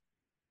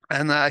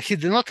 And he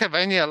did not have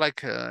any,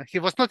 he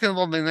was not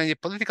involved in any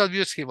political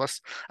views. He was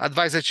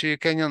advisor to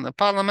Ukrainian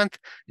parliament,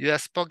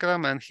 US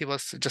program, and he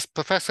was just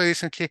professor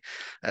recently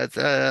at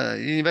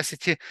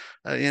university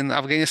in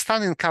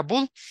Afghanistan, in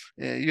Kabul,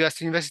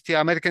 US university,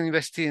 American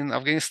university in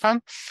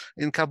Afghanistan,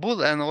 in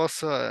Kabul, and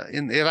also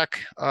in Iraq,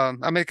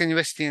 American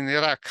university in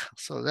Iraq.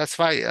 So that's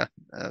why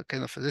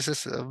this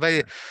is a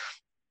very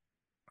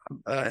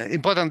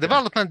important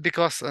development,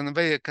 because and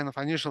very kind of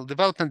unusual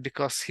development,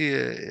 because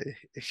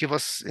he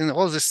was in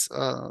all these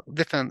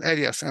different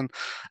areas, and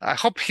I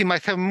hope he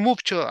might have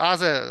moved to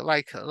other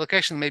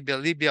location, maybe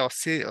Libya or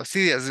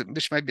Syria,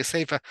 which might be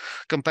safer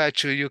compared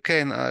to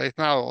Ukraine right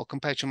now, or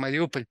compared to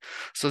Mariupol.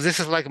 So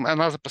this is like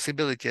another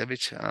possibility,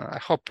 which I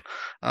hope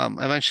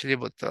eventually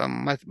would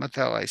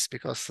materialize,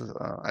 because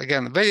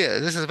again,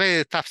 this is a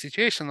very tough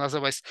situation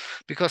otherwise,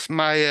 because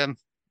my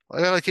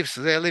relatives,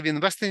 they live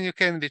in Western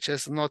Ukraine, which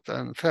is not,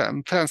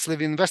 friends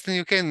live in Western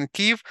Ukraine, in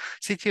Kyiv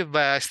city,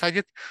 where I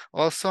studied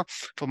also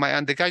for my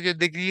undergraduate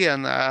degree,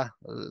 and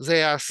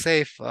they are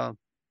safe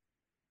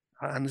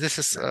And this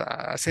is,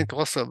 I think,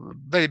 also a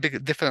very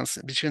big difference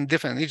between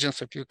different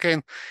regions of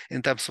Ukraine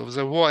in terms of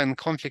the war and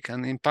conflict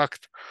and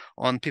impact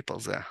on people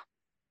there.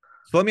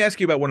 So let me ask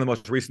you about one of the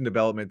most recent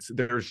developments.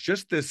 There's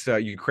just this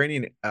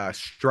Ukrainian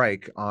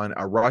strike on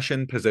a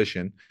Russian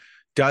position.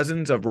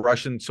 Dozens of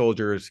Russian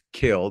soldiers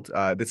killed.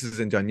 This is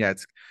in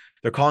Donetsk.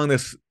 They're calling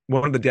this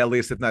one of the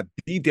deadliest, if not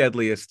the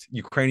deadliest,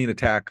 Ukrainian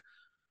attack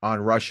on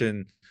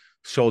Russian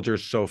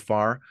soldiers so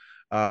far.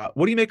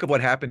 What do you make of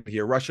what happened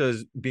here? Russia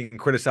is being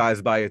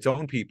criticized by its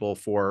own people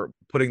for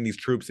putting these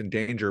troops in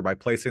danger by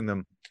placing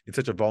them in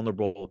such a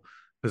vulnerable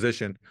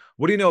position.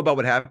 What do you know about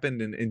what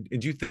happened? And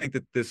do you think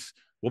that this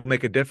will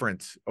make a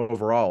difference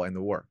overall in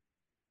the war?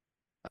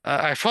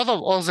 I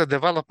follow all the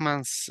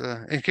developments,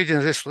 including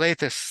this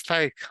latest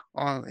strike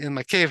in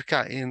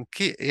Makivka in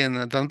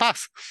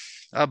Donbass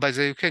by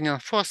the Ukrainian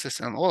forces,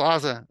 and all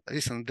other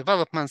recent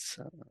developments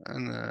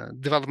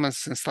and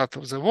developments in start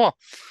of the war.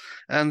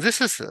 And this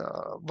is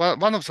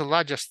one of the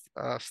largest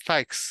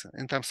strikes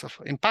in terms of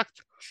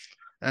impact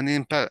and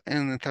in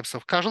terms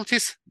of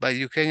casualties by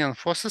Ukrainian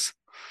forces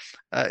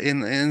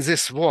in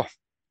this war.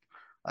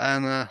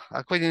 And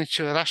according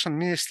to Russian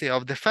Ministry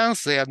of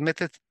Defense, they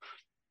admitted,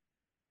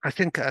 I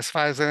think, as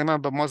far as I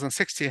remember, more than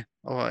 60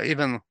 or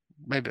even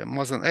maybe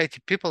more than 80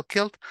 people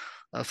killed,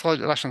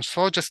 Russian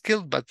soldiers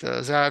killed, but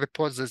there are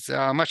reports that there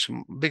are a much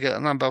bigger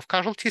number of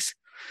casualties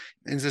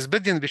in this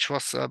building, which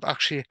was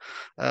actually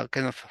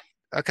kind of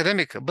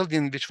academic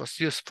building, which was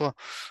used for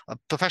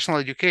professional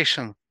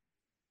education,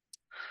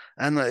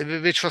 and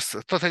which was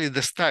totally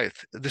destroyed.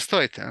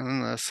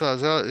 And so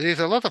there is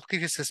a lot of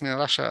criticism in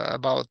Russia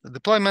about the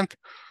deployment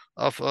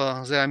of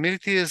their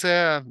military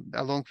there,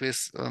 along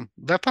with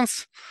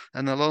weapons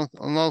and along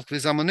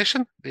with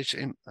ammunition, which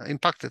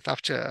impacted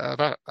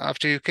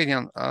after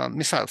Ukrainian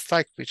missile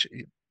strike, which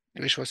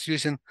was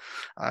using,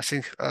 I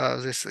think,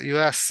 this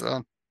U.S.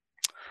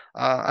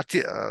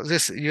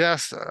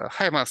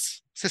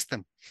 HIMARS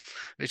system,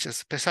 which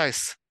is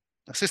precise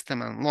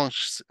system and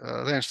launch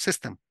range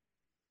system.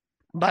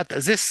 But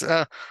this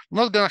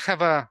not going to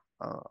have a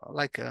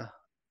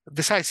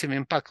decisive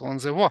impact on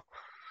the war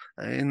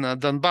in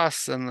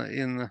Donbass and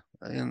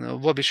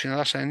in war between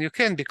Russia and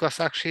Ukraine, because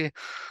actually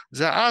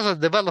there are other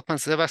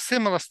developments. There were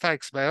similar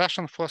strikes by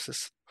Russian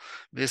forces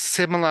with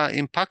similar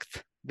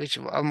impact, which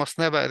almost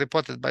never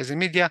reported by the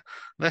media,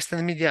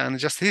 Western media. And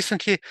just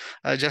recently,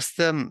 I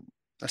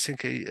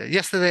think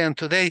yesterday and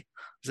today,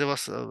 there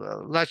was a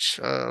large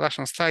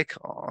Russian strike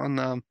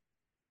on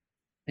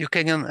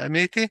Ukrainian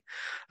military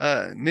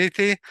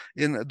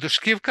in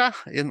Dushkivka,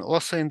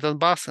 also in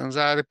Donbass, and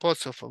there are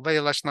reports of a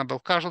very large number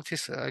of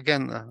casualties,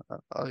 again,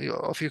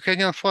 of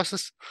Ukrainian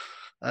forces,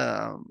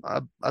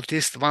 at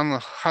least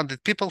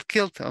 100 people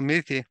killed, or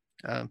military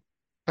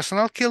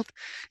personnel killed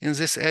in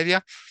this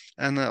area,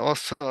 and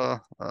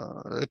also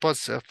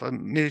reports of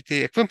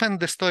military equipment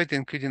destroyed,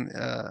 including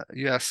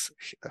US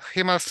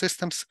HIMARS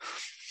systems.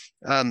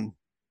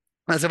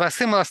 There were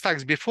similar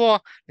strikes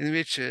before, in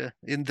which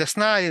in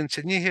Desna, in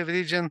Chernihiv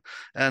region,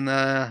 and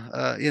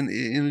in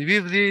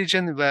Lviv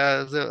region,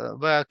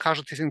 where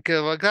casualties in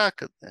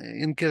Kirovograd,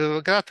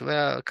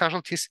 where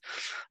casualties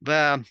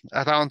were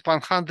around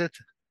 100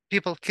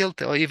 people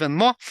killed or even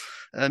more,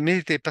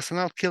 military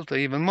personnel killed or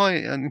even more,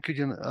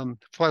 including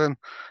foreign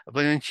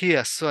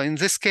volunteers. So in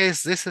this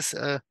case, this is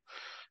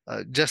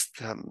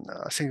just,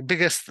 I think,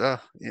 biggest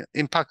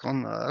impact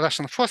on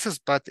Russian forces,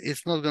 but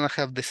it's not going to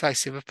have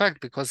decisive effect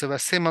because there were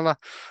similar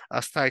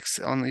strikes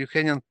on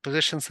Ukrainian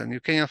positions and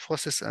Ukrainian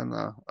forces, and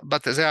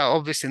but they are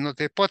obviously not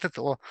reported,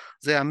 or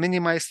they are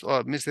minimized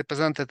or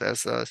misrepresented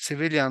as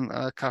civilian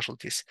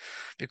casualties,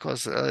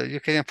 because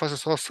Ukrainian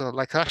forces also,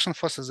 like Russian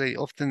forces, they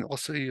often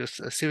also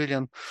use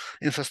civilian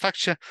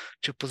infrastructure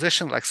to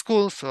position, like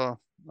schools or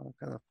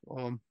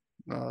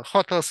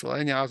hotels or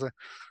any other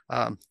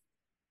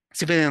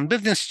civilian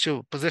buildings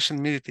to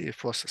position military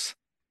forces.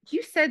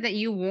 You said that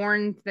you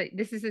warned that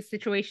this is a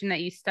situation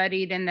that you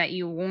studied and that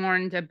you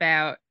warned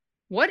about.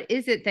 What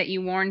is it that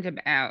you warned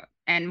about,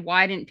 and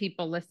why didn't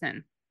people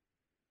listen?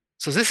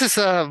 So this is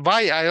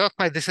why I wrote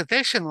my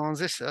dissertation on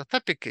this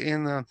topic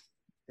in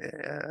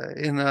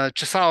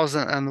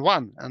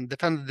 2001 and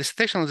defended the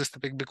dissertation on this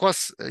topic,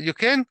 because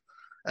Ukraine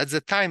at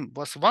the time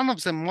was one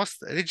of the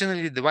most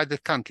regionally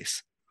divided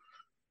countries.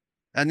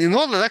 And in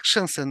all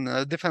elections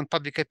and different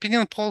public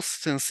opinion polls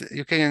since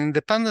Ukrainian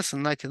independence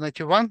in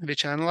 1991,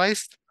 which I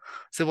analyzed,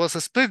 there was a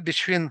split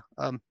between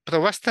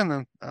pro-Western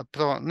and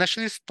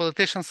pro-nationalist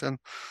politicians and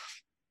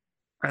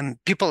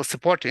people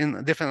support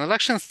in different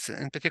elections,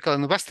 in particular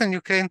in Western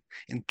Ukraine,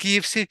 in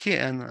Kyiv city,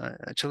 and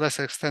to a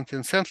lesser extent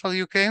in Central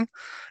Ukraine,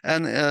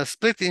 and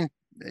split in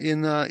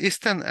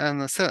Eastern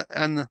and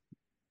southern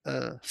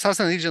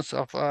regions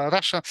of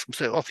Russia,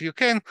 of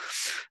Ukraine,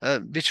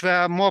 which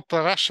were more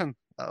pro-Russian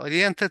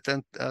oriented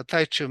and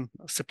try to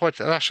support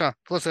Russia,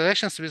 close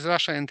relations with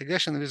Russia,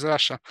 integration with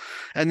Russia.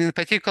 And in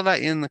particular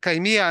in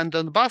Crimea and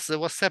Donbass, there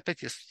was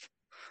separatist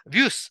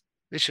views,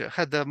 which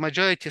had the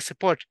majority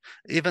support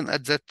even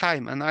at that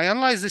time. And I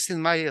analyzed this in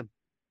my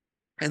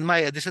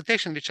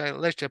dissertation, which I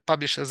later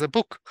published as a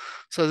book.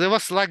 So there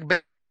was like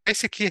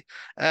basically,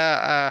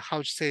 how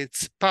to say,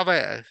 it's power.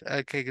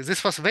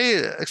 This was a very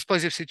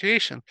explosive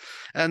situation,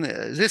 and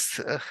this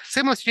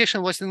similar situation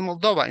was in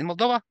Moldova. In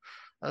Moldova,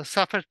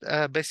 suffered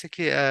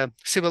basically a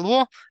civil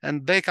war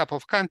and breakup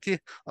of country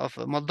of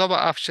Moldova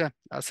after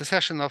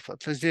secession of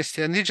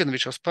Transnistrian region,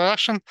 which was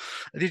pro-Russian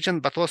region,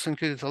 but also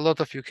included a lot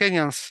of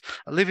Ukrainians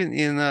living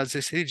in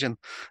this region.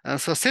 And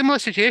so similar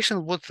situation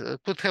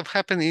could have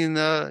happened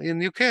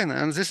in Ukraine,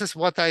 and this is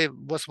what I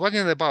was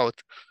warning about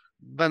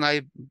when I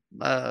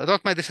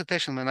wrote my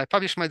dissertation, when I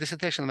published my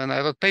dissertation, when I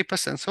wrote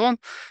papers and so on,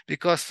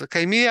 because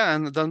Crimea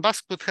and Donbass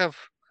could have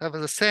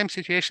the same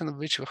situation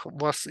which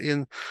was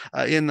in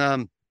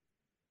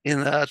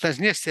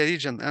Transnistria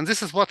region. And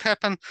this is what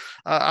happened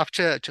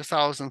after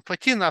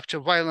 2014, after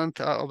violent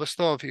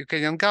overthrow of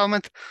Ukrainian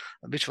government,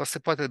 which was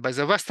supported by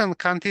the Western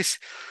countries.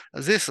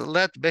 This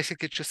led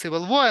basically to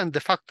civil war and de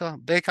facto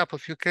breakup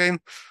of Ukraine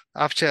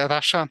after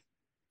Russia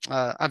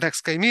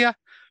annexed Crimea,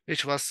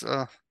 which was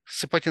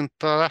supporting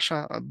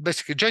Russia,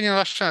 basically joining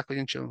Russia,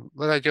 according to a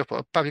variety of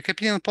public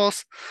opinion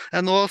polls,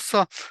 and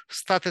also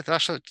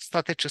Russia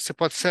started to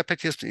support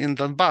separatists in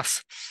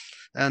Donbass.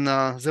 And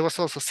there was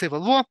also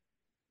civil war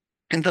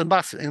in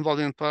Donbass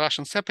involving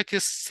pro-Russian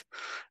separatists,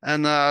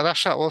 and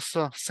Russia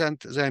also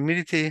sent their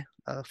military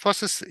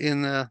forces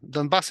in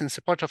Donbass in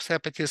support of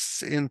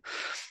separatists in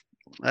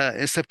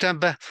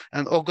September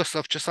and August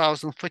of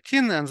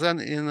 2014, and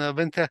then in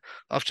winter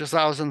of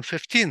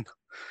 2015.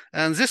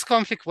 And this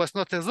conflict was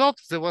not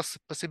resolved. There was a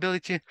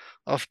possibility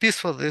of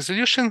peaceful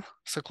resolution,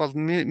 so-called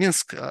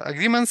Minsk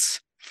agreements,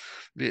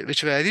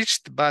 which were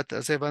reached, but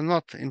they were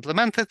not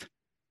implemented.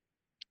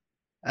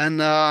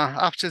 And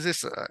after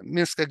these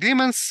Minsk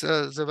agreements,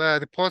 there were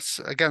reports,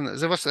 again,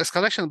 there was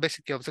escalation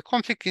basically of the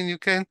conflict in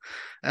Ukraine,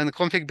 and the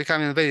conflict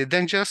becoming very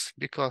dangerous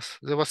because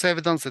there was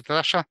evidence that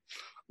Russia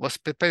was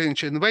preparing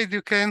to invade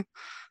Ukraine,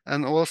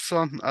 and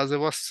also there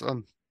was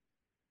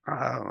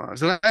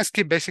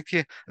Zelensky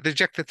basically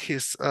rejected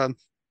his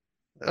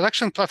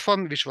election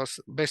platform, which was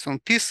based on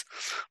peace,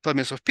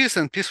 promise of peace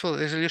and peaceful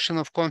resolution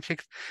of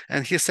conflict,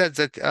 and he said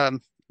that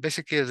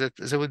basically that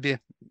there would be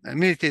a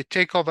military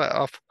takeover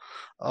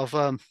of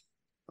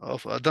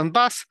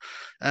Donbass,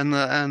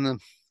 and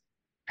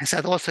he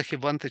said also he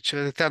wanted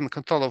to return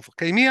control of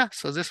Crimea.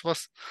 So this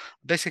was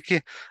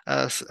basically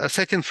a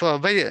setting for a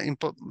very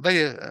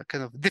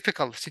kind of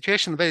difficult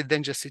situation, very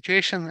dangerous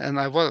situation. And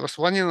I was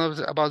warning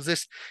about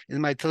this in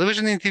my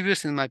television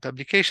interviews, in my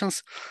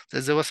publications,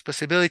 that there was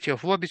possibility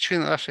of war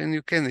between Russia and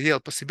Ukraine,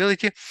 real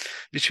possibility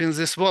between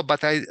this war,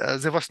 but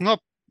there was no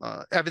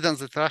evidence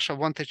that Russia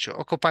wanted to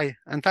occupy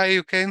entire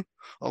Ukraine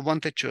or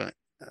wanted to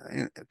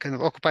kind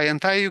of occupy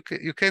entire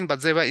Ukraine,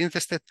 but they were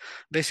interested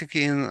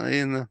basically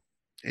in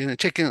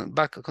taking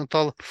back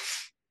control,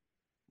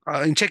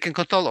 in taking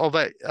control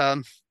over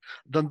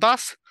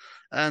Donbass,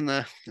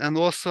 and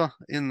also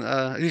in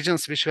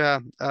regions which were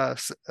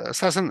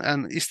southern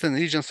and eastern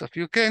regions of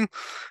Ukraine,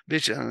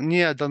 which are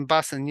near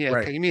Donbass and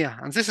near Crimea.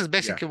 And this is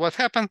basically what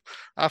happened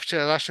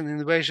after Russian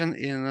invasion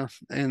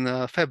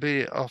in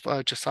February of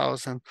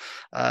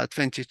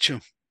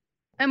 2022.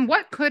 And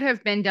what could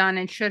have been done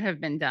and should have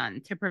been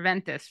done to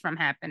prevent this from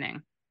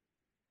happening?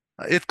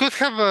 It could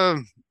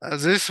have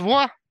this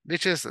war,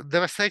 which is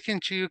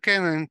devastating to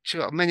Ukraine and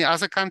to many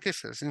other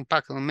countries, has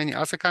impact on many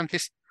other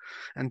countries,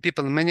 and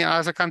people in many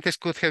other countries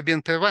could have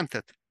been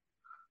prevented.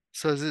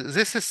 So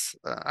this is,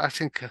 I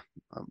think,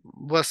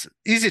 was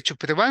easy to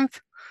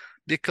prevent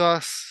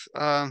because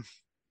the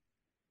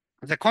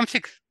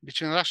conflict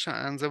between Russia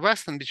and the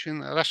West and between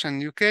Russia and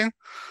Ukraine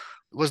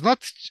was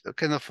not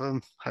kind of,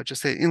 how to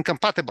say,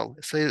 incompatible.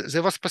 So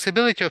there was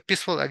possibility of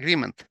peaceful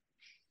agreement.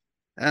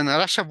 And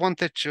Russia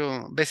wanted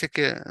to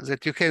basically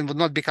that Ukraine would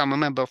not become a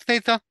member of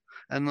NATO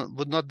and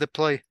would not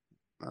deploy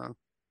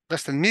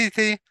Western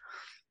military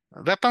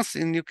weapons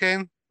in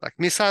Ukraine, like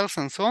missiles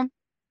and so on.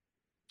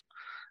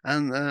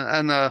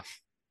 And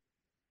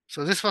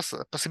so this was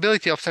a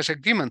possibility of such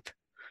agreement,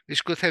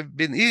 which could have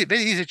been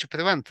very easy to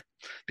prevent,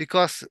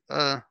 because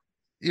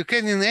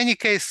Ukraine in any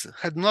case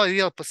had no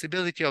real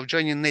possibility of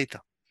joining NATO.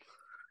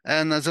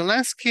 And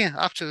Zelensky,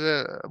 after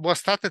the war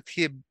started,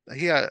 he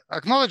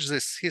acknowledged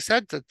this. He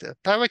said that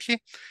privately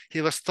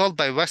he was told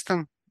by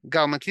Western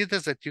government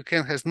leaders that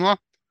Ukraine has no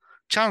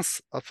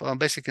chance of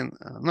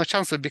no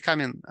chance of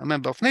becoming a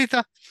member of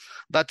NATO,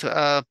 but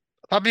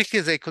publicly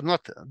they could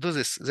not do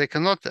this. They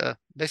cannot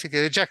basically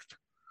reject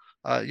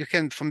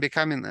Ukraine from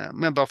becoming a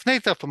member of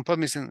NATO, from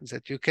promising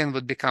that Ukraine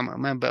would become a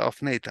member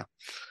of NATO.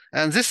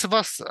 And this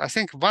was, I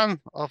think,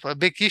 one of the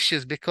big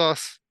issues,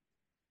 because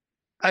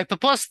I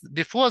proposed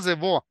before the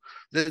war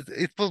that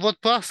it was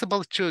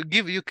possible to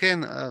give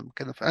Ukraine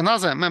kind of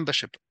another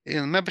membership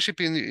in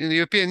the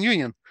European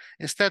Union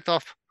instead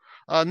of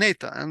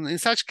NATO. And in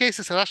such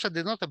cases, Russia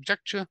did not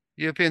object to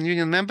European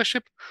Union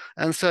membership.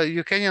 And so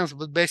Ukrainians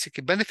would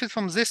basically benefit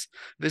from this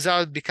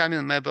without becoming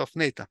a member of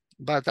NATO.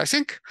 But I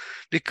think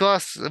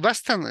because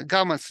Western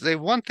governments, they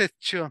wanted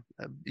to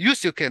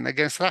use Ukraine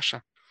against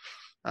Russia,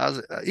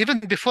 even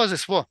before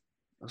this war.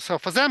 So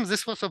for them,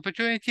 this was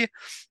opportunity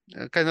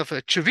kind of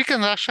to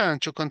weaken Russia and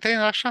to contain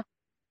Russia.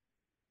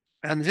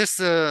 And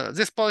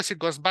this policy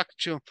goes back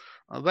to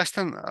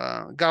Western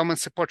government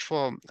support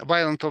for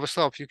violent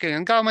overthrow of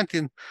Ukrainian government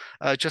in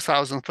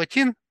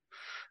 2014.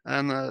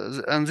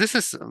 And this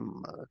is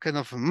kind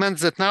of meant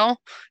that now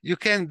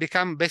Ukraine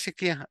become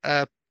basically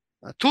a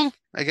tool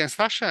against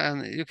Russia,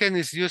 and Ukraine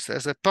is used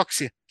as a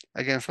proxy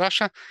against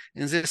Russia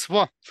in this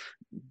war,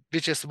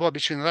 which is war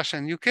between Russia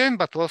and Ukraine,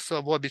 but also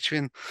a war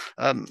between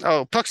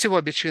proxy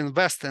war between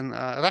West and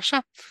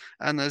Russia.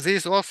 And there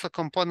is also a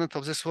component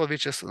of this war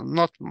which is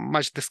not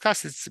much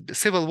discussed. It's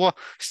civil war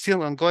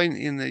still ongoing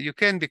in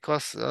Ukraine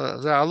because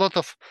there are a lot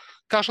of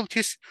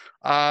casualties,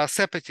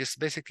 separatists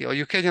basically, or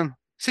Ukrainian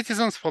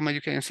citizens, former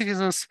Ukrainian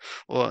citizens,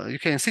 or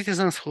Ukrainian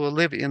citizens who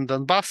live in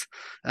Donbass,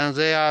 and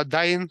they are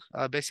dying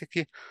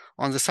basically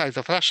on the side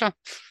of Russia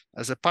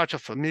as a part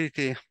of a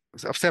military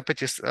of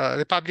separatist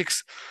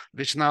republics,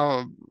 which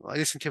now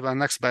recently were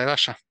annexed by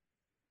Russia.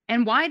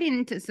 And why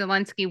didn't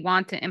Zelensky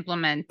want to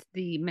implement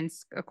the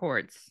Minsk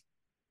Accords?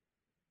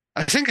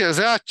 I think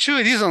there are two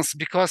reasons,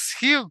 because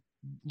he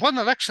won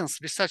elections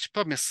with such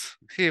promise.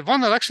 He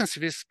won elections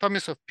with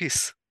promise of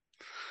peace.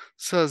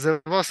 So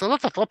there was a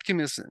lot of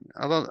optimism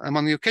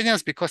among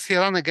Ukrainians because he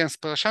ran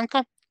against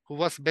Poroshenko, who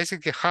was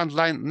basically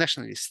hardline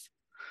nationalist.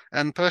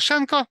 And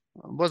Poroshenko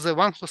was the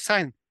one who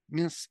signed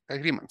Minsk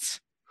agreements.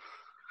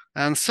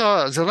 And so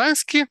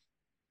Zelensky,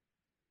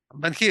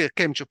 when he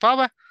came to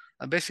power,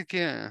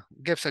 basically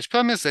gave such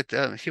promise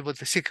that he would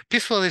seek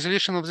peaceful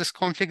resolution of this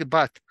conflict.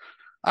 But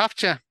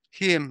after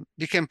he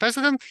became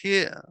president,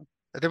 he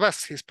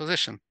reversed his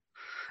position.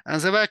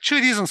 And there were two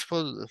reasons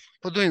for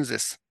doing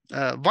this.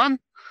 One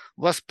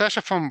was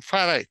pressure from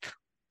far-right.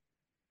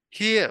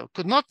 He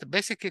could not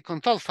basically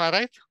control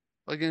far-right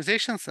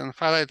organizations and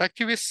far-right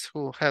activists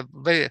who have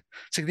very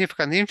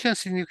significant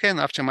influence in Ukraine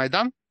after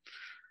Maidan.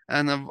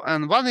 And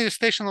one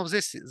illustration of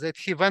this is that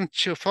he went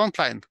to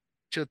frontline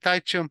to try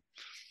to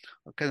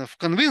kind of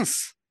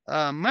convince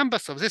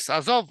members of this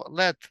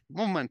Azov-led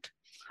movement,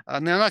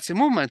 neo-Nazi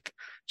movement,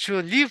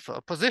 to leave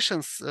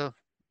positions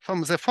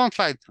from the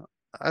frontline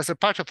as a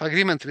part of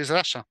agreement with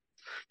Russia,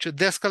 to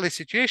de-escalate the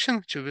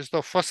situation, to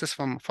withdraw forces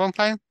from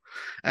frontline.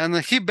 And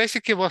he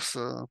basically was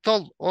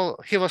called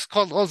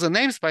all the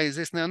names by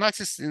these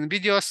neo-Nazis in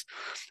videos,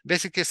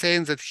 basically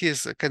saying that he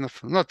is kind of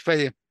not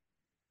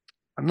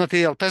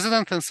real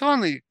president and so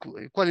on,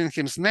 calling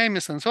him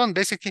names and so on.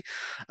 Basically,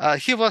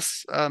 he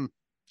was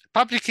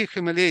publicly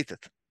humiliated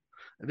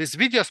with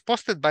videos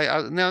posted by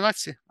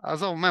neo-Nazi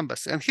Azov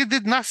members, and he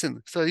did nothing.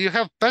 So you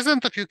have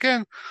president of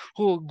Ukraine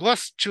who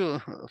goes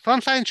to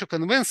frontline to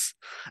convince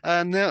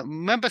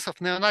members of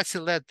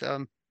neo-Nazi-led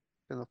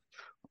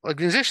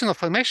organizational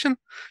formation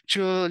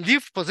to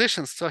leave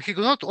positions. So he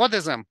could not order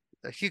them.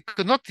 He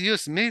could not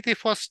use military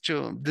force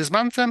to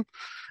dismantle them,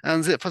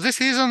 and for this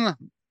reason,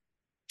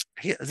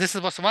 this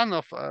was one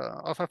of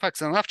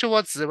effects. And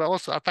afterwards, there were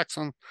also attacks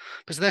on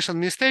presidential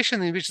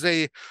administration in which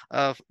they,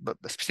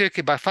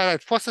 specifically by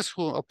far-right forces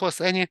who opposed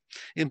any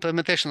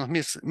implementation of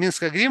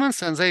Minsk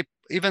agreements, and they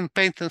even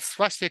painted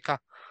swastika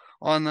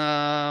on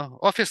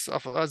office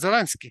of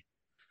Zelensky.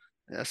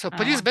 So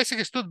police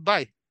basically stood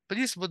by.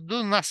 Police would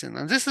do nothing.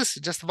 And this is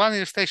just one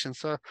illustration.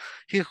 So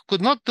he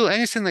could not do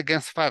anything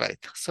against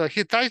far-right. So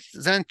he tried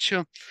then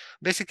to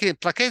basically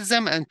placate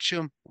them and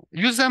to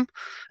use them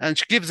and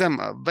to give them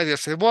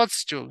various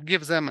rewards, to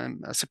give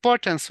them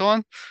support and so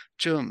on.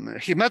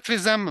 He met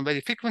with them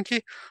very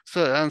frequently.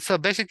 So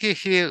basically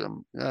he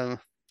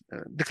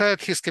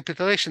declared his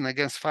capitulation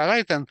against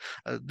far-right and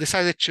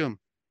decided to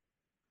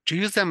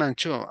use them and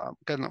to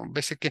kind of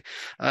basically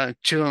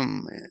to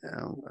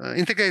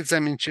integrate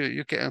them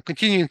into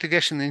continue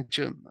integration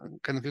into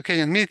kind of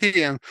Ukrainian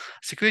military and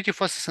security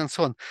forces and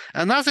so on.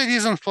 Another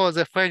reason for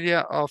the failure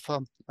of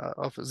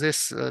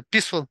this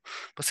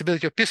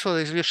possibility of peaceful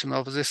resolution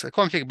of this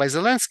conflict by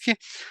Zelensky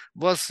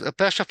was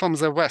pressure from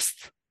the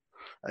West,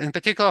 in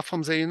particular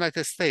from the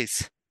United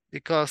States,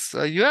 because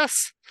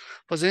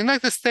for the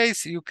United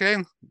States,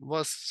 Ukraine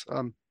was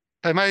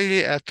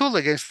primarily a tool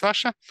against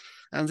Russia.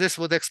 And this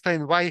would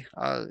explain why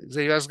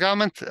the US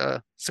government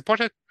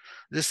supported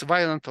this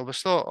violent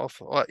overthrow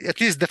or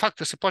at least de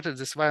facto supported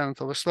this violent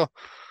overthrow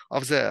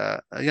of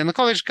the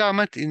Yanukovych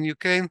government in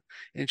Ukraine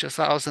in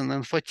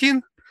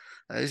 2014,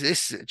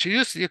 is to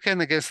use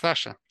Ukraine against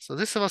Russia. So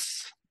this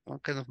was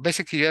kind of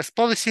basically US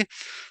policy,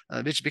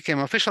 which became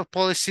official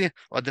policy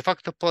or de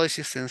facto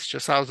policy since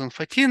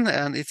 2014,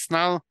 and it's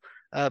now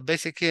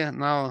basically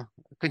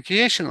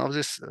continuation of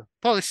this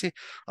policy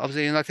of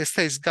the United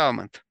States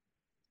government.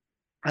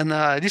 And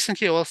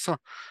recently also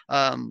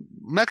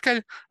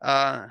Merkel,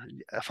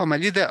 former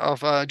leader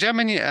of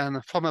Germany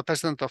and former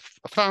president of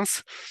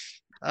France,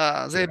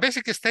 they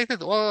basically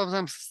stated, all of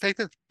them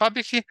stated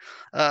publicly,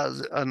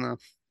 and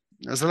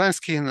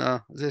Zelensky in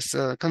this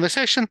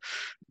conversation,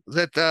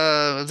 that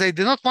they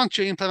did not want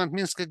to implement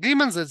Minsk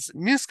agreements. That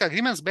Minsk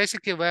agreements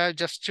basically were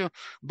just to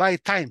buy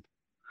time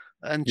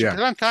and to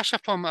prevent Russia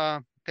from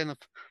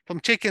from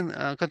taking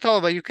control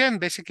over Ukraine,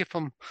 basically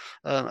from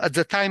at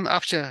the time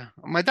after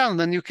Maidan,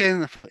 when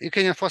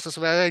Ukrainian forces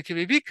were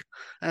relatively weak,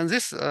 and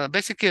this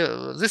basically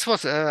this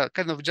was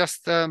kind of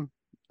just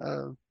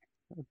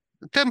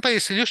temporary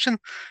solution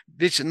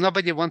which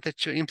nobody wanted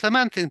to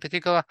implement, in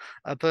particular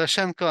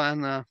Poroshenko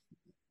and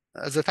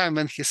at the time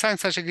when he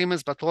signed such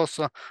agreements, but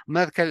also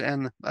Merkel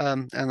and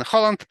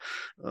Holland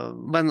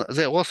when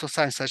they also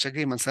signed such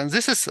agreements. And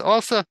this is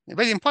also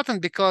very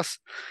important because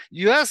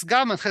U.S.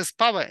 government has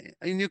power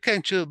in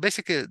Ukraine to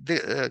basically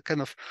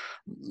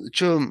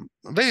to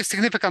very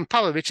significant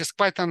power, which is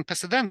quite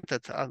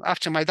unprecedented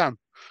after Maidan.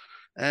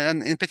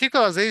 And in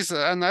particular, there is,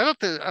 and I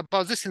wrote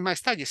about this in my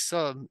studies.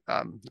 So,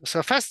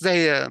 first,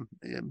 they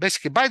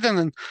basically Biden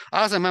and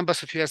other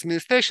members of U.S.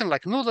 administration,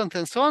 like Nuland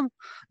and so on,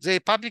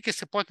 they publicly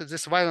supported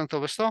this violent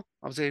overthrow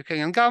of the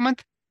Ukrainian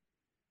government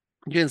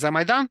during the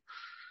Maidan.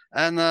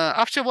 And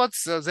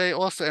afterwards, they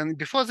also, and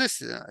before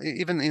this,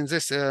 even in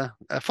this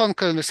phone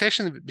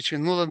conversation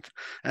between Nuland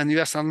and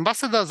U.S.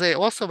 ambassador, they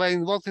also were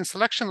involved in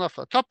selection of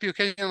top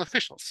Ukrainian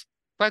officials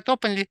quite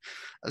openly.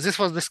 This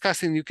was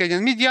discussed in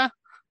Ukrainian media.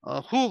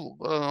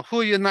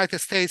 Who United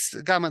States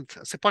government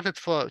supported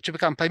to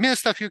become Prime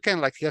Minister of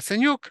Ukraine, like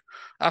Yatsenyuk,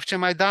 after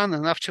Maidan,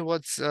 and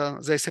afterwards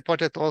they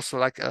supported also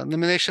like a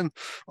nomination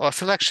or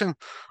selection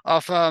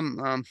of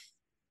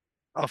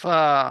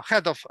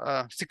head of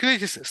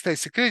state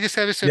security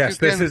service. Yes,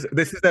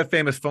 this is that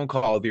famous phone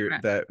call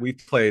that we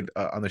played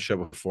on the show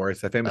before.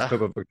 It's that famous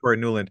clip of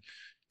Victoria Nuland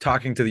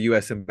talking to the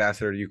U.S.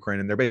 ambassador to Ukraine,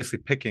 and they're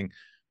basically picking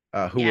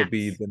who will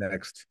be the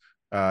next.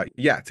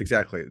 Yats,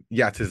 exactly.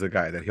 Yats is the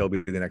guy that he'll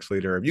be the next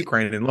leader of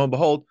Ukraine. And lo and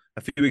behold,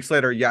 a few weeks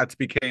later, Yats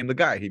became the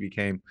guy. He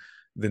became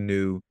the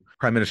new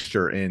prime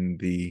minister in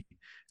the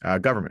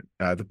government,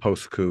 the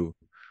post-coup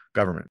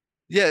government.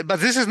 Yeah, but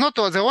this is not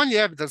the only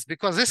evidence,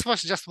 because this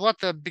was just what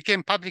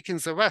became public in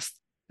the West.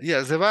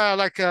 Yeah, there were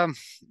like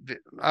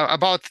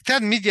about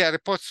 10 media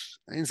reports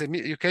in the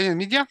Ukrainian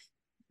media,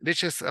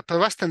 which is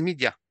pro-Western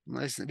media,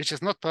 which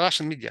is not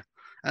pro-Russian media.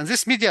 And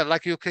this media,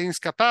 like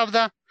Ukrainska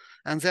Pravda,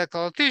 and their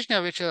Kolotizhnya,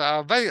 which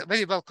are very,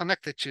 very well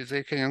connected to the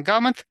Ukrainian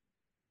government,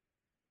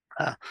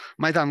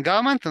 Maidan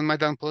government and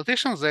Maidan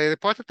politicians, they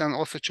reported, and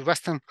also to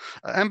Western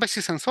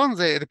embassies and so on,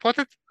 they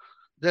reported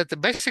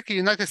that basically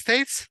United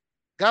States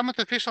government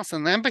officials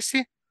and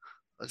embassy,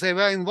 they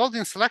were involved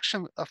in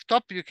selection of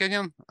top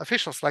Ukrainian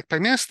officials, like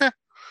Prime Minister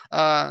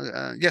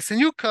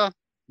Yatsenyuk,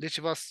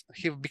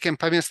 he became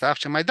Prime Minister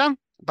after Maidan,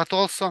 but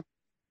also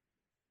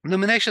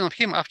nomination of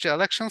him after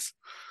elections.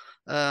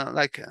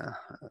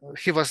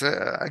 He was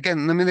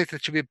again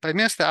nominated to be Prime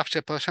Minister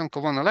after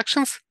Poroshenko won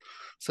elections.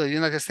 So the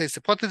United States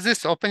supported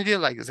this openly,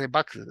 like they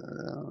backed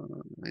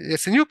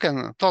Yatsenyuk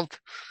and told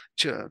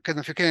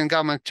Ukrainian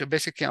government to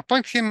basically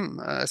appoint him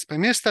as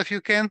Prime Minister of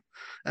Ukraine.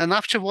 And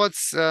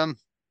afterwards, there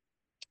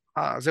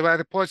were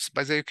reports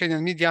by the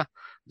Ukrainian media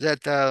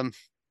that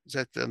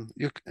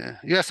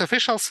U.S.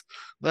 officials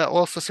were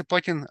also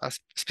supporting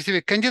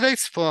specific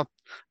candidates for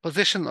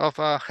position of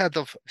head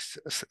of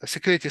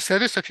security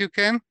service of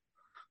Ukraine.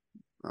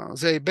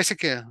 They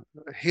basically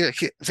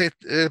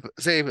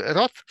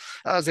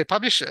they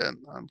published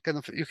kind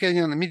of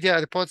Ukrainian media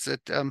reports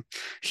that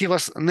he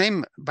was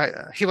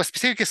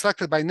specifically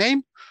selected by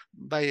name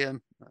by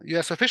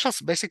U.S.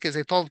 officials. Basically,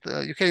 they told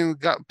Ukrainian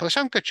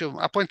Poroshenko to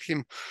appoint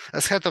him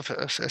as head of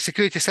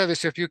security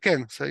service of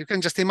Ukraine. So you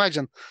can just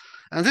imagine.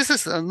 And this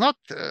is not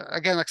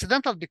again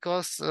accidental,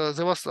 because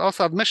there was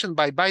also admission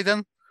by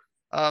Biden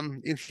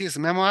in his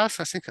memoirs.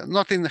 I think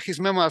not in his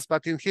memoirs,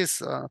 but in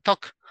his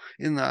talk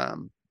in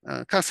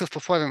Council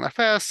for Foreign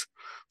Affairs,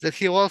 that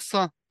he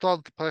also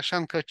told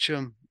Poroshenko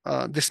to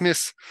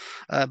dismiss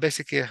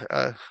basically.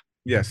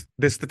 Yes,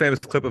 this is the famous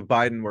clip of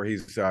Biden where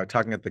he's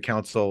talking at the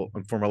Council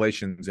on Foreign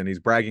Relations, and he's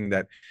bragging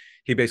that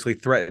he basically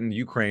threatened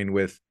Ukraine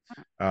with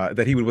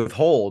that he would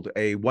withhold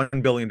a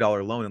 $1 billion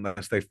loan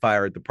unless they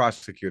fired the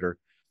prosecutor.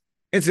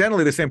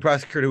 Incidentally, the same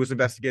prosecutor who was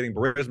investigating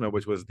Burisma,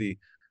 which was the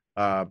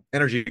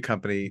energy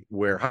company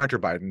where Hunter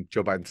Biden,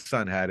 Joe Biden's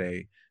son, had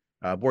a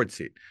board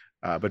seat.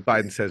 But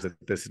Biden says that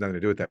this has nothing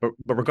to do with that.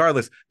 But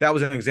regardless, that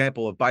was an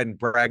example of Biden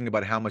bragging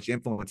about how much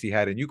influence he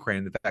had in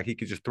Ukraine. The fact he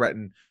could just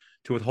threaten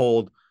to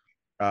withhold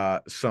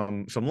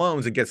some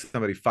loans and get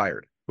somebody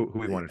fired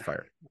who he wanted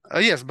fired.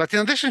 Yes, but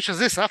in addition to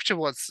this,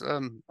 afterwards,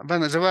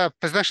 when there were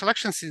presidential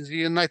elections in the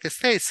United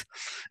States,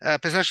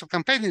 presidential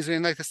campaign in the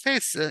United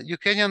States,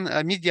 Ukrainian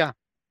media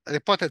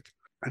reported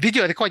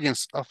video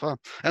recordings of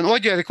and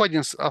audio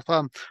recordings of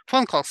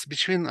phone calls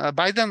between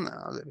Biden,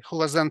 who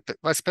was then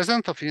vice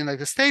president of the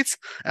United States,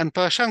 and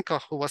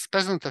Poroshenko, who was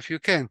president of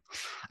Ukraine.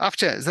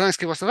 After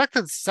Zelensky was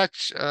elected,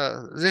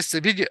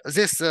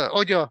 these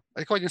audio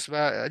recordings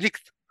were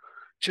leaked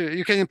to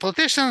Ukrainian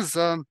politicians,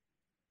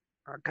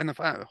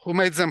 who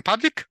made them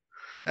public.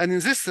 And in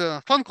these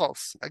phone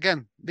calls,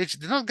 again, which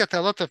did not get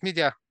a lot of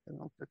media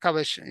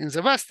coverage in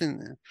the West,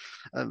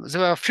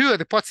 there were a few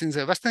reports in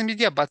the Western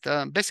media, but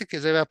basically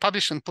they were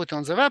published and put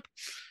on the web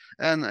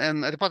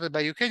and reported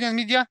by Ukrainian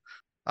media.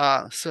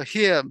 So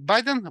here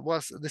Biden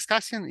was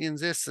discussing in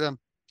this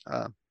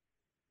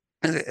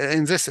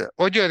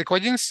audio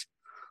recordings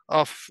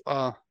of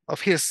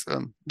his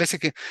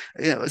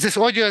this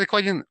audio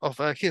recording of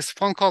his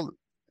phone call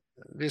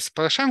with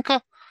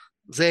Poroshenko.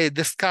 They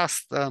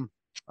discussed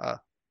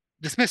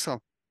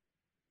dismissal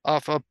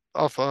of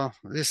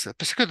this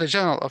Prosecutor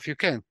General of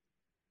Ukraine,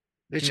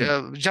 which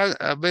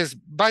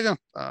Biden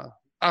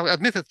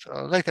admitted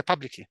later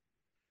publicly.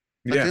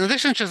 But in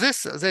addition to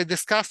this, they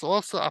discussed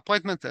also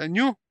appointment a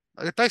new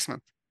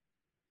replacement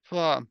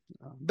for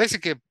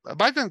basically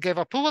Biden gave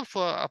approval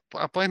for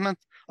appointment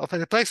of a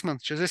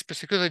replacement to this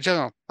Prosecutor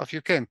General of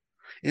Ukraine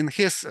in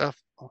his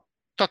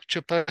talk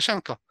to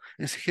Poroshenko,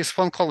 in his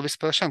phone call with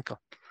Poroshenko.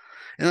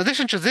 In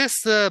addition to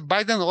this,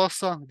 Biden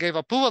also gave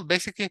approval,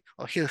 basically,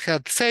 or he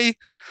had say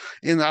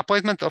in the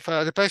appointment of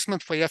a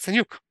replacement for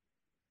Yatsenyuk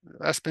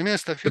as Prime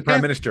Minister of Ukraine. The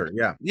Prime Minister,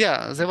 yeah.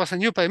 Yeah, there was a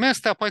new Prime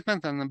Minister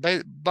appointment, and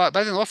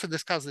Biden also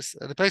discussed this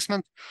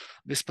replacement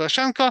with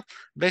Poroshenko,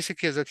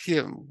 basically that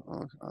he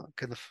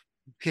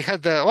he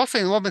had also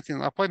involvement in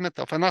the appointment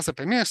of another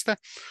Prime Minister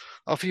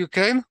of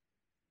Ukraine.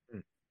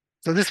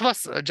 So this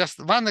was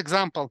just one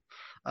example,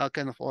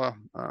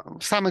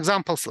 some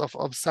examples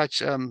of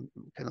such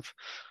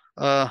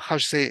how to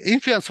say,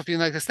 influence of the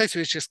United States,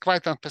 which is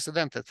quite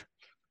unprecedented.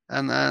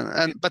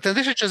 But in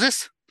addition to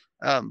this,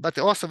 but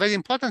also very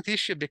important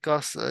issue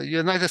because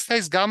United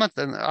States government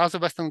and other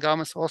Western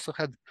governments also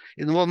had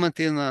involvement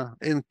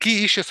in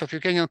key issues of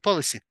Ukrainian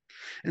policy.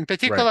 In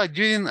particular,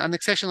 during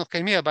annexation of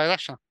Crimea by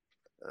Russia,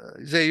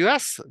 the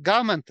U.S.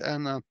 government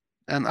and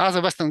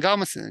other Western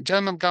governments,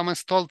 German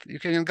governments, told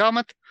Ukrainian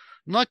government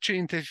not to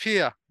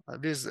interfere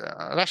with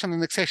Russian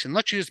annexation,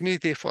 not to use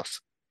military force.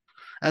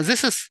 And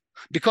this is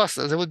because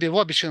there would be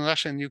war between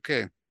Russia and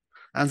Ukraine.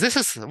 And this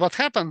is what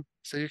happened.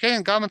 So the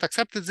Ukrainian government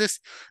accepted this,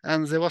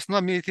 and there was no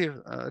military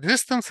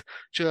resistance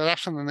to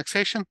Russian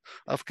annexation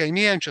of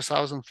Crimea in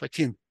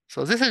 2014.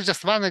 So this is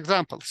just one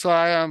example. So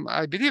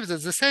I believe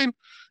that the same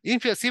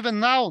influence, even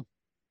now,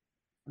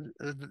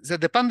 the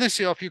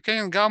dependency of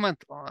Ukrainian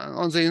government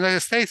on the United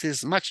States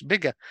is much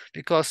bigger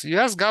because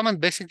U.S. government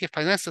basically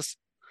finances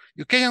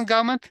Ukrainian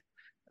government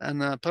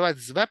and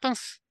provides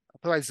weapons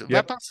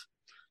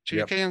to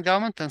Ukrainian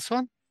government and so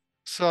on.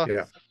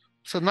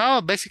 So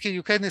now basically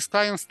Ukraine is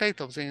client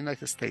state of the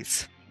United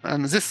States.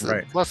 And this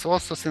was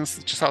also since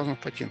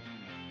 2014.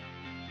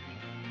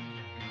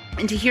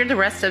 And to hear the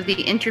rest of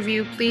the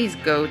interview, please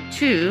go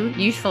to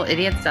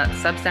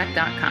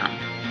usefulidiots.substack.com.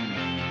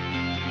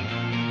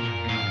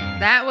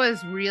 That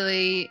was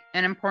really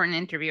an important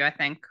interview, I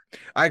think.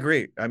 I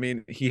agree. I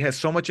mean, he has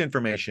so much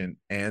information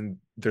and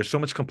there's so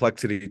much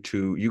complexity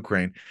to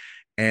Ukraine.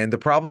 And the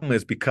problem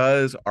is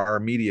because our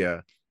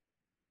media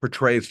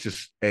portrays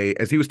just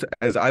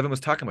as Ivan was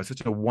talking about,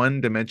 such a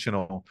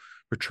one-dimensional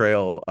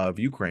portrayal of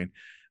Ukraine.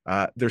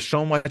 There's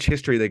so much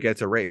history that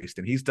gets erased,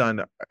 and he's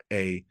done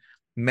a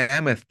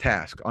mammoth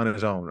task on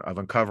his own of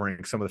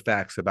uncovering some of the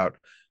facts about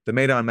the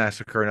Maidan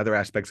massacre and other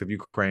aspects of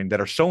Ukraine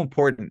that are so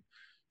important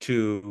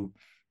to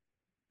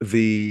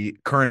the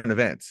current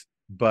events,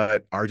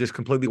 but are just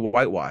completely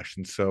whitewashed.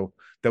 And so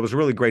that was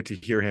really great to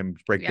hear him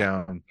break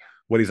down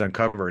what he's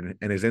uncovered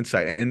and his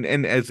insight.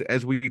 And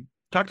as we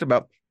talked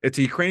about, it's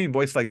a Ukrainian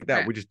voice like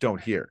that we just don't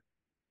hear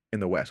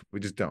in the West. We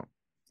just don't.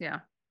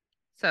 Yeah.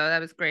 So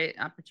that was a great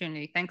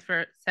opportunity. Thanks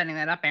for setting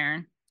that up,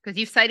 Aaron, because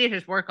you've cited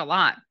his work a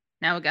lot.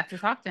 Now we got to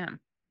talk to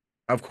him.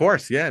 Of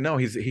course. Yeah, no,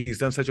 he's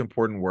done such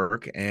important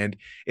work. And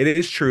it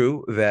is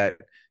true that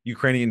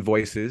Ukrainian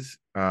voices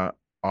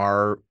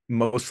are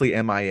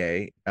mostly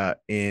MIA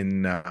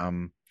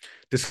in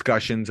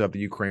discussions of the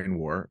Ukraine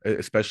war,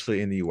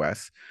 especially in the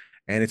US.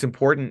 And it's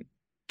important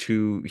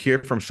to hear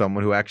from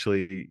someone who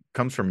actually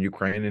comes from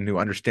Ukraine and who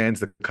understands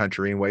the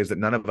country in ways that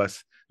none of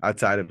us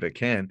outside of it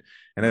can,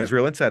 and has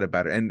real insight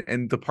about it.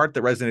 And the part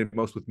that resonated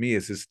most with me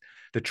is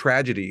the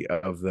tragedy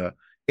of the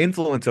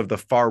influence of the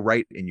far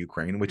right in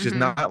Ukraine, which is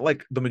not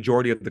like the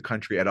majority of the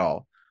country at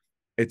all.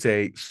 It's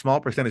a small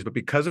percentage, but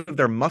because of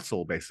their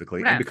muscle,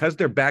 basically, and because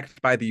they're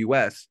backed by the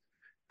US,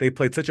 they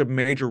played such a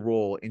major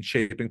role in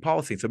shaping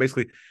policy. So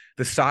basically,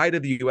 the side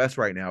of the US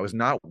right now is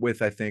not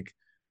with, I think,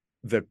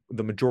 the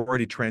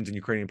majority trends in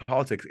Ukrainian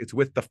politics. It's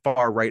with the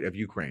far right of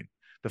Ukraine,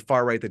 the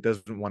far right that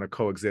doesn't want to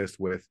coexist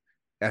with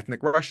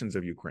ethnic Russians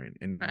of Ukraine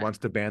and wants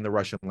to ban the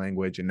Russian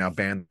language and now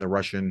ban the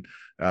Russian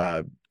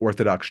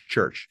Orthodox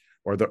Church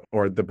or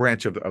the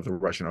branch of the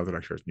Russian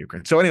Orthodox Church in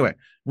Ukraine. So anyway,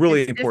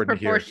 really important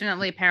to hear.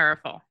 Disproportionately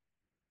powerful.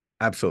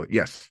 Absolutely.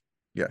 Yes.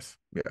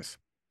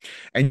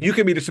 And you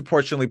can be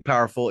disproportionately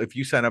powerful if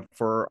you sign up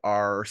for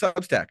our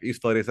Substack,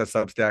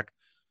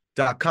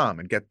 usefulidiots.substack.com,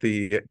 and get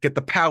the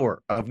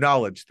power of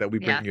knowledge that we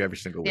bring you every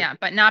single week. Yeah,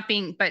 but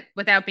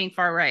without being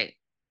far right.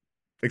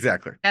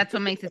 Exactly. That's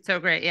what makes it so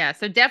great. Yeah.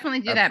 So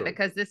definitely do that,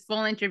 because this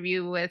full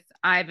interview with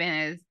Ivan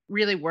is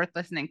really worth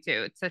listening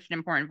to. It's such an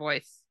important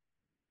voice.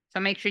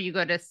 So make sure you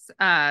go to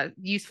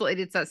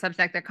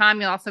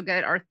usefulidiots.substack.com. You'll also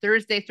get our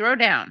Thursday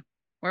Throwdown,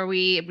 where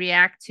we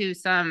react to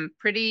some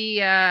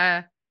pretty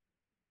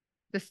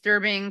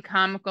disturbing,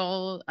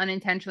 comical,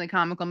 unintentionally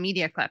comical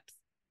media clips.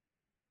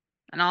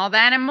 And all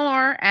that and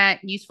more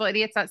at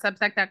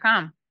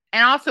usefulidiots.substack.com.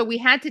 And also, we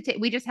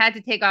just had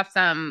to take off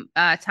some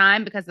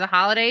time because of the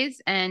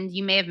holidays, and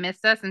you may have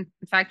missed us. And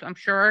in fact, I'm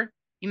sure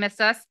you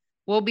missed us.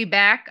 We'll be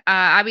back.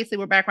 Obviously,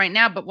 we're back right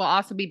now, but we'll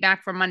also be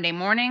back for Monday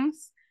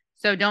mornings.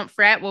 So don't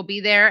fret. We'll be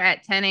there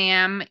at 10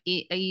 a.m.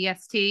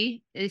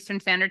 EST, Eastern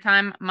Standard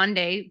Time,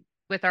 Monday,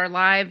 with our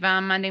live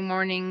Monday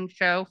morning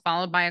show,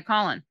 followed by a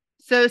call-in.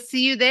 So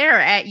see you there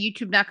at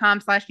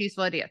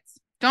youtube.com/usefulidiots.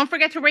 Don't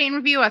forget to rate and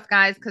review us,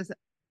 guys, because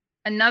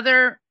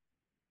another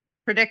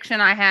prediction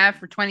I have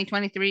for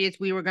 2023 is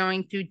we were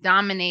going to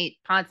dominate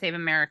Pod Save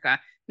America.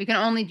 We can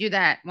only do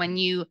that when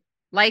you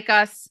like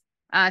us,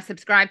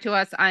 subscribe to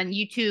us on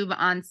YouTube,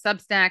 on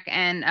Substack,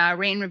 and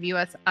rate and review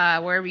us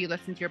wherever you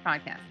listen to your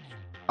podcast.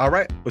 All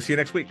right. We'll see you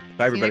next week.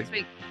 Bye, everybody. See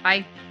you next week.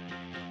 Bye.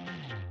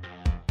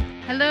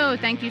 Hello.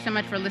 Thank you so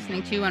much for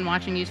listening to and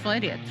watching Useful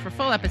Idiots. For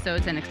full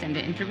episodes and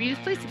extended interviews,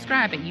 please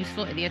subscribe at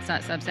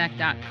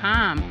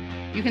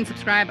usefulidiots.substack.com. You can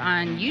subscribe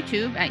on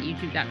YouTube at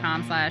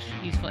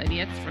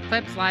youtube.com/usefulidiots for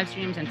clips, live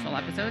streams, and full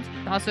episodes.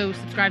 Also,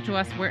 subscribe to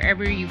us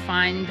wherever you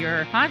find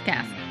your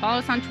podcast. Follow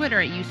us on Twitter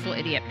at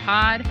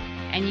UsefulIdiotPod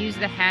and use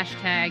the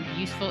hashtag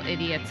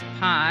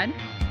UsefulIdiotsPod.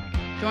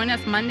 Join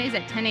us Mondays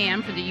at 10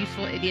 a.m. for the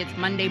Useful Idiots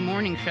Monday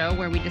Morning Show,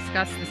 where we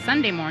discuss the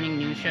Sunday morning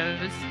news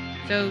shows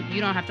so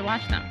you don't have to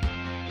watch them.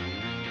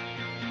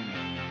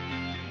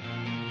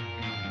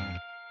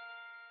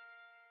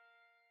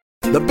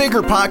 The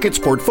Bigger Pockets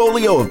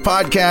portfolio of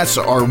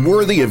podcasts are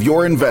worthy of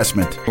your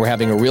investment. We're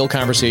having a real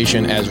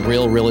conversation as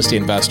real estate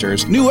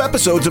investors. New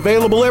episodes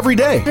available every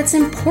day. It's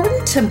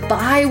important to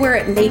buy where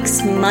it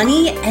makes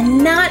money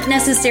and not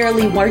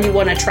necessarily where you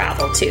want to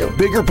travel to.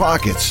 Bigger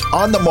Pockets,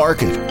 On the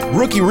Market,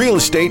 Rookie Real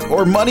Estate,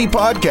 or Money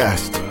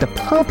Podcast. The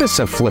purpose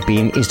of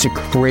flipping is to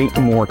create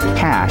more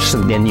cash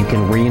so then you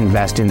can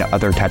reinvest into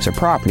other types of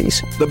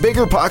properties. The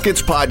Bigger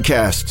Pockets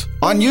Podcast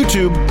on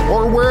YouTube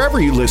or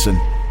wherever you listen.